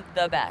 Nylon's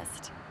the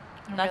best.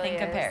 It Nothing really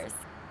is. compares.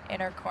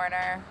 Inner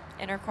corner.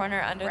 Inner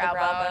corner, under the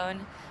brow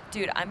bone.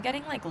 Dude, I'm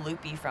getting like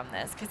loopy from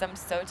this because I'm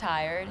so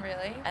tired.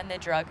 Really? And the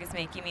drug is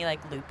making me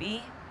like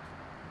loopy.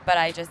 But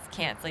I just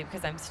can't sleep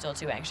because I'm still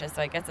too anxious.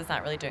 So I guess it's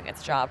not really doing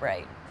its job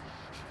right.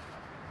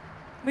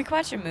 We could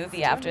watch a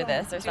movie after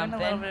this or something.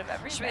 A little bit of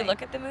everything. Should we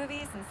look at the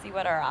movies and see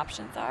what our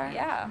options are?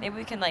 Yeah. Maybe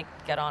we can like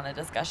get on a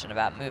discussion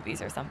about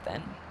movies or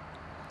something.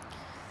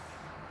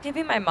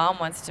 Maybe my mom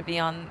wants to be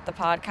on the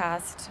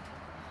podcast.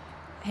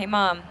 Hey,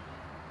 Mom.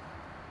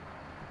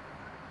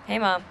 Hey,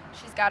 Mom.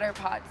 She's got her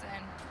pods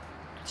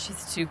in.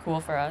 She's too cool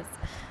for us.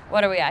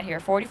 What are we at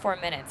here? 44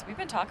 minutes. We've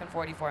been talking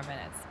 44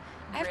 minutes.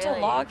 I have to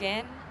log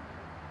in.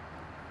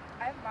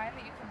 I have mine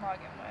that you can log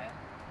in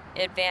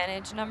with.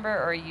 Advantage number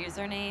or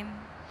username.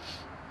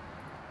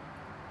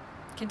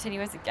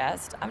 Continue as a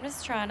guest. I'm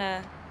just trying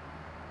to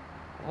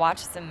watch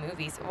some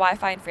movies.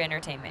 Wi-Fi and free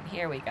entertainment.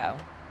 Here we go.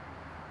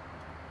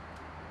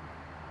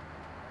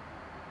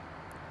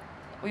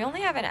 We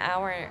only have an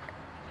hour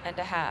and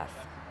a half.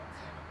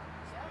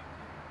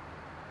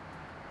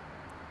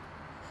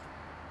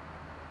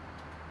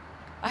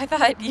 I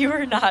thought you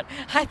were not.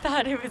 I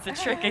thought it was a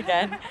trick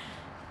again.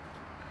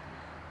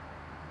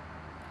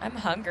 I'm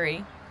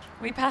hungry.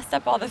 We passed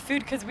up all the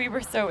food because we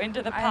were so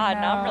into the pod.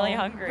 Now I'm really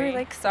hungry. We're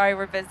like, sorry,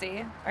 we're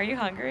busy. Are you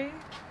hungry?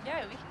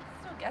 Yeah, we can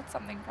still get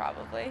something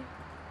probably.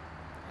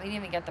 We didn't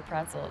even get the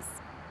pretzels.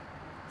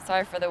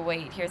 Sorry for the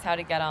wait. Here's how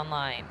to get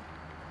online.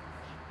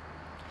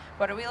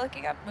 What are we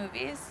looking up?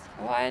 Movies?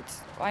 What?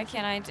 Why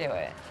can't I do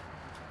it?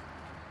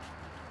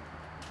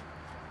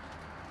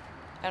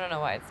 I don't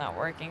know why it's not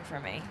working for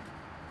me.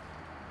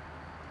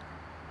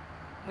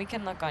 We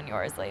can look on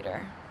yours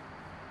later.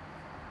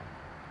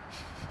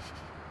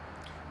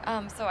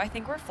 So I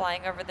think we're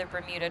flying over the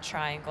Bermuda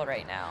Triangle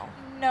right now.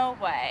 No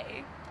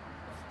way.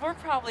 We're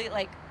probably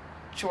like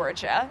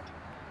Georgia.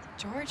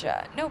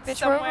 Georgia? No, bitch,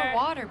 Somewhere. we're over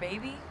water,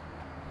 baby.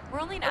 We're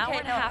only an hour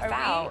and a half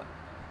out.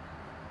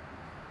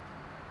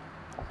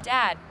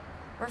 Dad,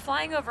 we're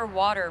flying over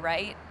water,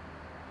 right?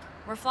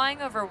 We're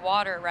flying over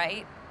water,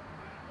 right?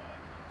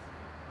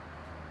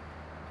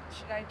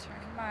 Should I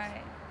turn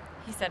my...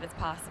 He said it's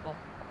possible.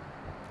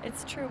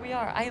 It's true, we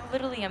are. I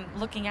literally am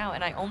looking out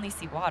and I only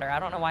see water. I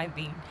don't know why I'm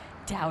being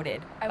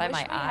doubted by my eyes. I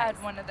wish we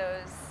had one of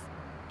those,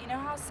 you know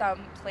how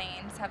some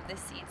planes have the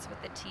seats with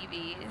the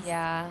TVs?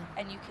 Yeah.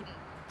 And you can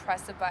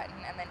press a button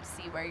and then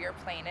see where your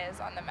plane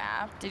is on the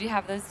map? Did you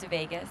have those to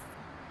Vegas?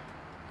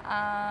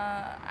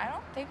 I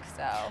don't think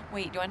so.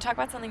 Wait, do you want to talk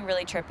about something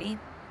really trippy?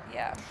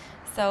 Yeah.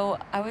 So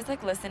I was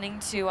like listening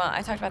to,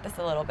 I talked about this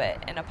a little bit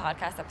in a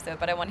podcast episode,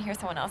 but I want to hear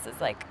someone else's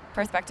like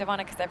perspective on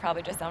it because I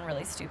probably just sound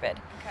really stupid.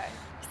 Okay.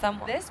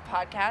 Someone This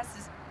podcast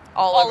is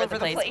all over the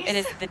place. It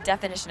is the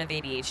definition of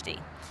ADHD.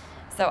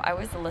 So I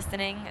was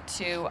listening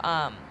to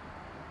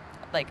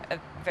like a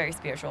very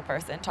spiritual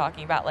person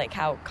talking about like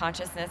how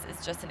consciousness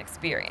is just an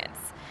experience.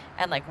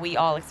 And like we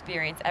all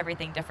experience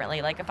everything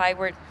differently. Like if I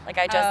were like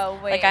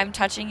like I'm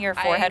touching your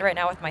forehead right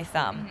now with my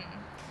thumb.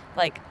 Mm-hmm.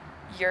 Like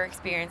you're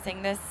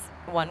experiencing this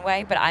one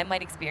way, but I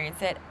might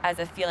experience it as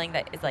a feeling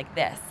that is like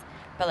this.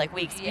 But like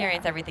we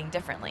experience everything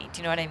differently. Do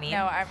you know what I mean?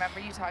 No, I remember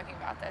you talking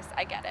about this.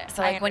 I get it.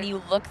 So like when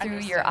you look through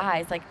your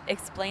eyes, like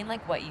explain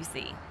like what you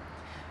see.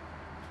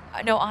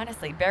 No,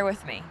 honestly, bear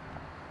with me.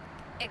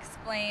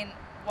 Explain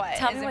what?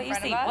 Tell me what you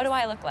see. What do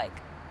I look like?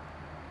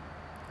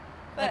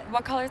 But like,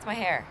 what color is my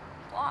hair?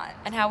 Blonde.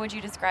 And how would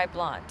you describe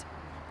blonde?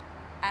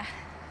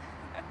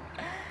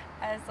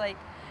 As like,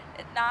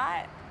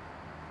 not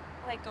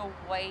like a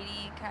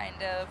whitey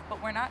kind of,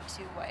 but we're not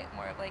too white.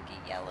 More of like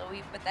a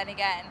yellowy. But then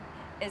again,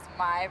 is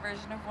my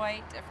version of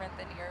white different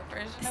than your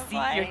version of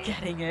white? You're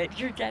getting it.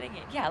 You're getting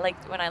it. Yeah,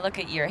 like when I look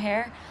at your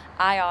hair,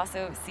 I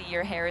also see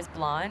your hair is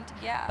blonde.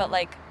 Yeah. But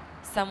like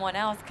someone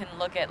else can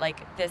look at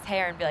like this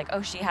hair and be like,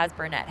 oh, she has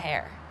brunette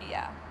hair.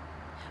 Yeah.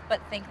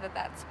 But think that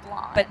that's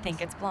blonde. But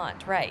think it's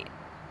blonde, right.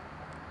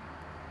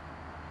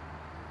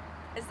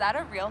 Is that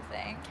a real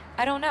thing?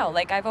 I don't know.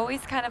 Like I've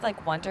always kind of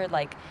like wondered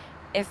like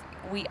if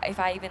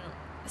I even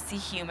see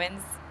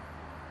humans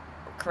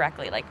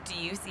correctly. Like do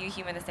you see a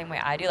human the same way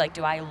I do? Like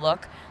do I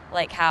look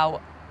like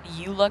how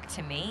you look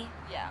to me?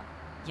 Yeah.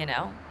 You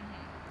know?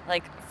 Mm-hmm.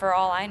 Like for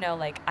all I know,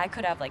 like I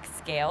could have like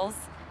scales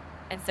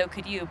and so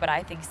could you, but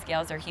I think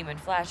scales are human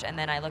flesh and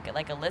then I look at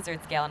like a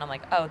lizard scale and I'm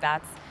like, "Oh,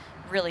 that's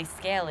really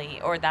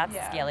scaly," or that's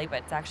scaly,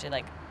 but it's actually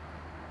like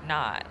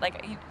not.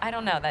 Like I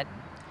don't know that.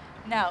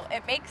 No,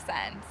 it makes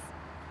sense.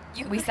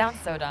 We sound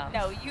so dumb.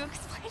 No, you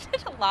explained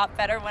it a lot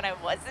better when I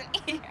wasn't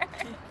here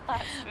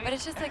last week. But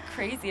it's just like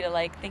crazy to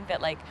like think that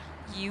like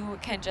you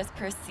can just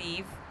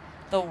perceive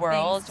the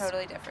world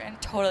totally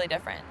different. Totally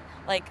different.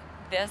 Like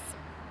this,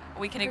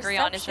 we can agree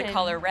on is the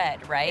color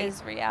red, right?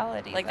 Is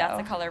reality. Like that's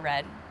the color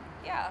red.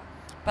 Yeah.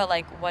 But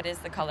like, what is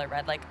the color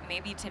red? Like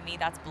maybe to me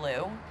that's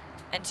blue,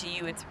 and to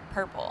you it's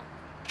purple.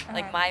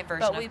 Like my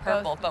version of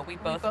purple, but we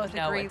both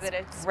know agree that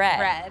it's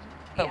red.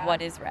 But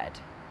what is red?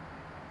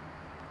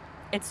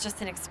 It's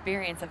just an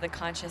experience of the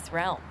conscious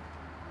realm.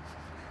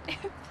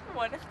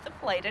 One of the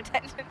flight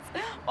attendants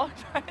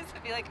walked by us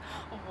and be like,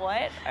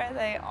 what are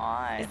they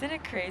on? Isn't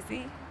it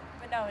crazy?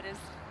 But no,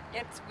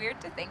 it's weird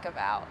to think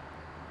about.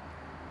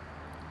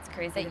 It's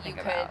crazy to think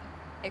about. That you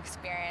could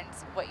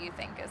experience what you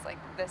think is like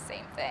the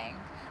same thing.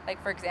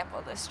 Like for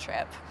example, this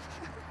trip.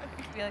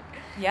 You'd be like,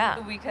 yeah.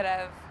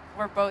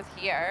 We're both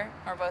here,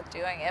 we're both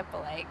doing it,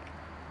 but like,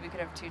 we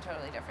could have two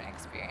totally different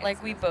experiences.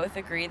 Like we both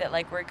agree that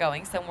like we're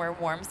going somewhere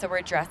warm, so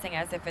we're dressing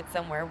as if it's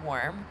somewhere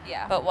warm.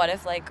 Yeah. But what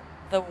if like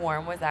the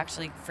warm was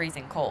actually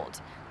freezing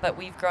cold? But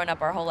we've grown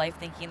up our whole life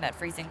thinking that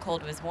freezing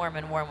cold was warm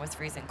and warm was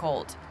freezing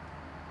cold.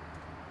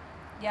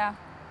 Yeah.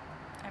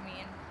 I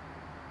mean,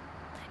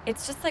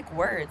 it's just like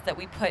words that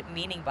we put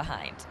meaning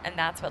behind, and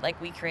that's what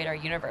like we create our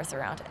universe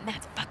around, and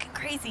that's fucking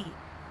crazy.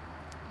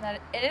 That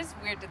it is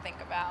weird to think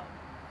about.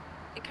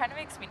 It kind of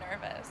makes me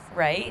nervous.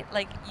 Right?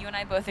 Like, you and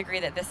I both agree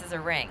that this is a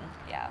ring.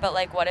 Yeah. But,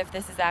 like, what if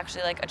this is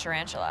actually, like, a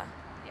tarantula?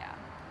 Yeah.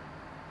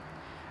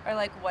 Or,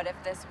 like, what if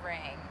this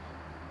ring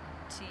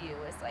to you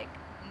is, like,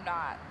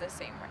 not the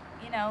same ring?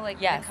 You know, like,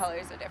 the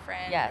colors are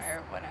different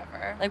or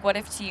whatever. Like, what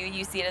if to you,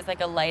 you see it as, like,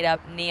 a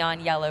light-up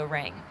neon yellow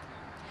ring?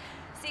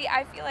 See,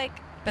 I feel like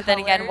but then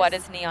again, what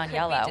is neon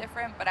yellow? Could be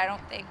different, but I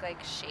don't think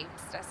like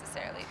shapes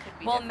necessarily could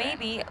be. Well, different.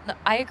 maybe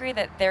I agree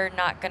that they're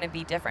not going to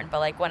be different. But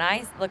like when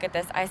I look at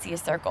this, I see a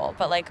circle.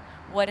 But like,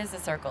 what is a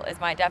circle? Is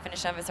my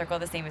definition of a circle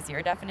the same as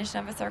your definition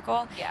of a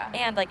circle? Yeah.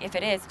 And like, if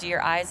it is, do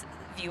your eyes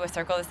view a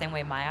circle the same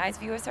way my eyes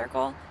view a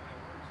circle?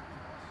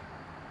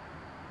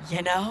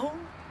 You know.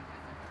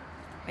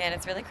 Man,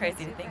 it's really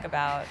crazy to think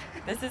about.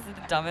 This is the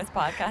dumbest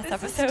podcast episode.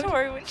 This is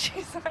Tori when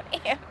she's on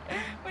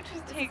when she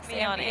takes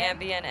me on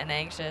Ambien and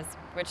anxious,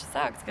 which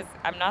sucks because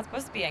I'm not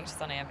supposed to be anxious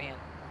on Ambien.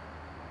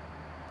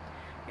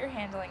 You're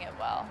handling it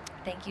well.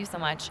 Thank you so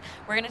much.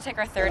 We're going to take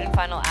our third and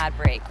final ad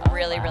break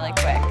really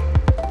quick.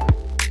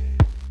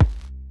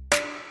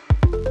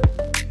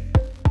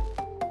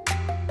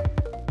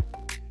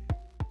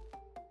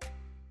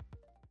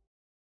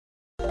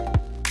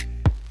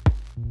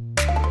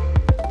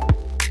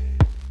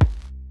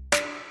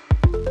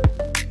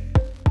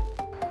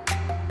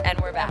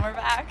 We're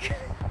back.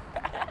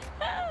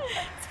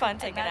 It's fun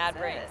taking ad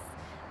breaks.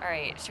 All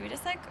right, should we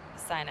just like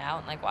sign out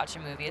and like watch a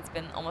movie? It's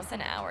been almost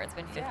an hour. It's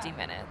been 50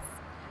 minutes.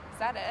 Is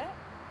that it?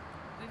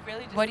 We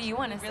really just, what do you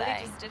want to say? We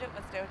really just did it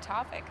with no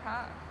topic,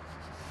 huh?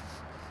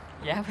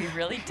 Yeah, we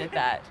really did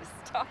that. Just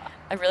stop.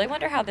 I really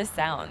wonder how this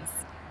sounds.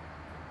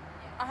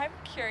 I'm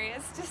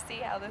curious to see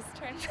how this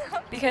turns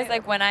out. Because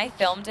like when I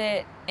filmed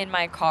it in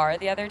my car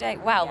the other day,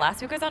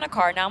 last week I was on a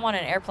car, now I'm on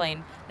an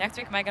airplane. Next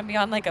week am I going to be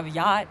on like a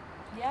yacht?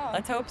 Yeah.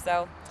 Let's hope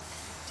so.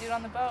 Do it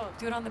on the boat.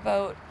 Do it on the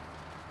boat.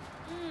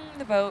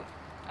 The boat.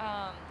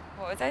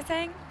 What was I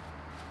saying?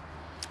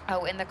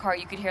 Oh, in the car,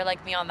 you could hear,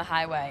 like, me on the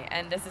highway.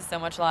 And this is so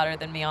much louder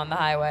than me on the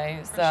highway.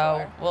 For So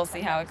sure. we'll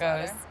see how it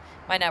goes. Louder.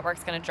 My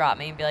network's going to drop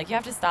me and be like, you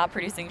have to stop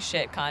producing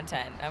shit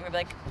content. I'm going to be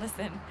like,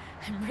 listen,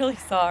 I'm really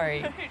sorry.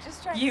 You're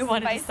just trying You to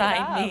wanted to spice it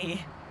sign up.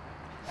 me.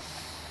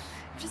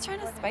 I'm just trying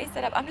to spice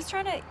it up. I'm just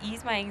trying to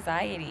ease my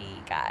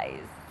anxiety,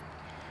 guys.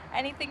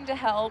 Anything to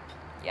help.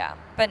 Yeah.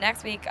 But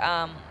next week,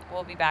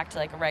 we'll be back to,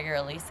 like,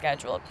 regularly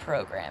scheduled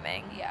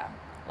programming. Yeah.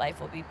 Life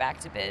will be back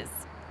to biz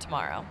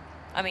tomorrow.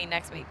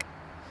 Next week.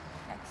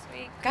 Next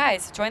week.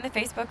 Guys, join the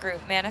Facebook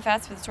group,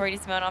 Manifest with Tori D.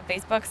 Simone on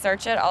Facebook.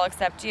 Search it. I'll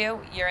accept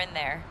you. You're in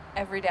there.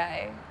 Every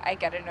day I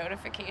get a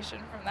notification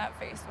from that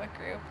Facebook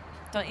group.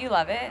 Don't you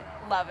love it?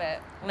 Love it.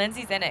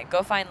 Lindsay's in it.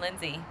 Go find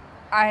Lindsay.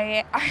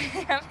 I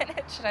am in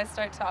it. Should I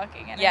start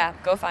talking in it? Yeah,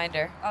 go find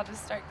her. I'll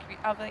just start.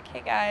 I'll be like,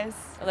 hey guys.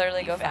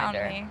 Literally you go find found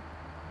her. me.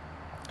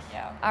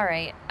 Yeah. All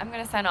right. I'm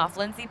going to sign off.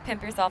 Lindsay,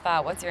 pimp yourself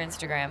out. What's your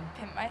Instagram?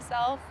 Pimp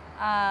myself.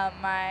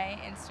 My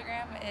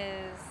Instagram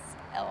is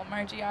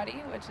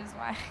Margiotti, which is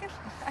my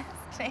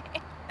last name.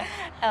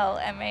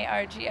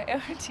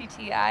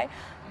 LMARGIOTTI.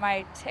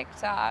 My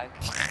TikTok.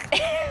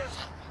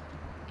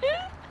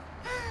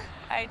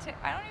 I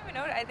don't even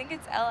know. I think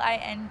it's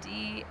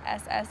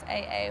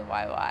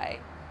LINDSSAAYY.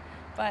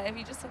 But if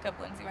you just look up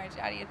Lindsay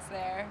Margiotti, it's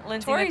there.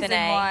 Lindsay Tori's with an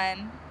in A.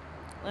 one.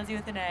 Lindsay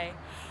with an A.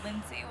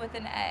 Lindsay with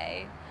an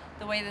A.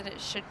 The way that it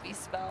should be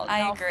spelled. I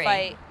And agree. I'll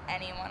fight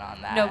anyone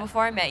on that. No,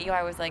 before I met you,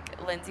 I was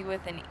like, Lindsay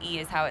with an E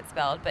is how it's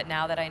spelled. But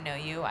now that I know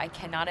you, I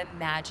cannot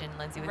imagine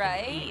Lindsay with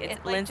Right? an E. It's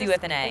It's like Lindsay just-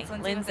 with an A. it's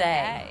Lindsay with Lindsay.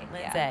 an A,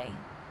 Lindsay. yeah.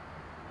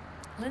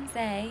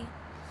 Lindsay.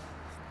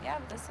 Yeah,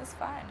 but this was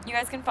fun. You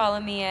guys can follow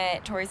me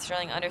at Tori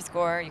Sterling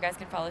 _. You guys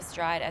can follow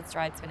Stride at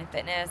Stride Spin and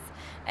Fitness.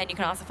 And you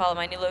can also follow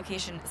my new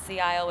location, Sea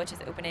Isle, which is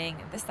opening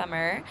this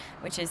summer,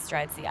 which is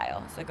Stride Sea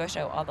Isle. So go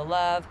show all the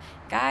love.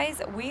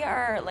 Guys, we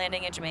are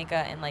landing in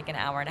Jamaica in like an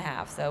hour and a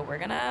half. So we're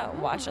going to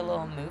watch a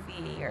little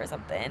movie or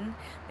something.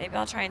 Maybe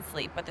I'll try and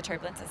sleep, but the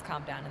turbulence has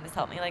calmed down. And this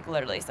helped me like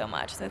literally so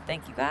much. So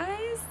thank you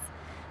guys.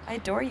 I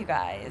adore you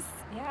guys.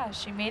 Yeah,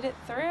 she made it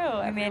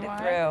through. We made it everyone.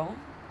 through.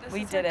 This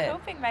We is did her it.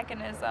 coping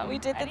mechanism. We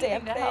did the Anything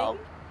damn to thing. help.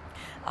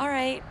 All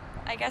right.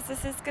 I guess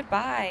this is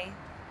goodbye.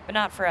 But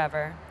not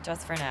forever.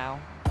 Just for now.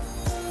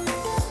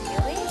 See you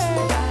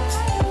later.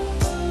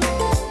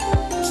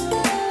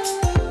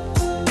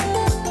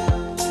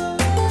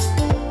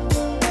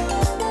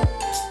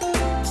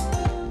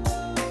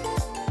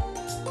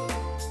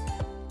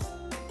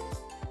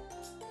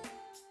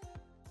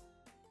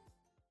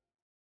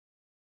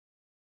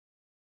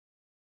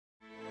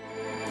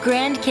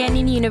 Grand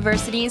Canyon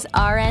University's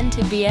RN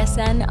to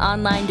BSN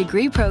online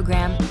degree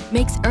program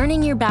makes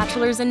earning your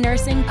bachelor's in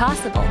nursing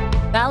possible.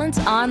 Balance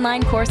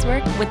online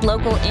coursework with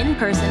local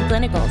in-person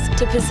clinicals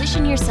to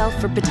position yourself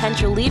for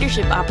potential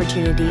leadership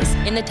opportunities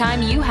in the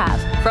time you have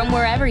from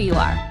wherever you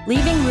are,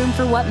 leaving room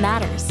for what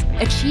matters.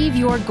 Achieve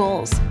your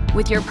goals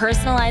with your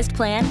personalized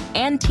plan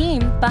and team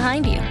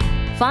behind you.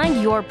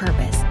 Find your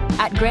purpose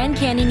at Grand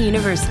Canyon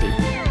University.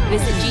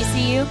 Visit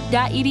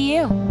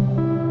gcu.edu.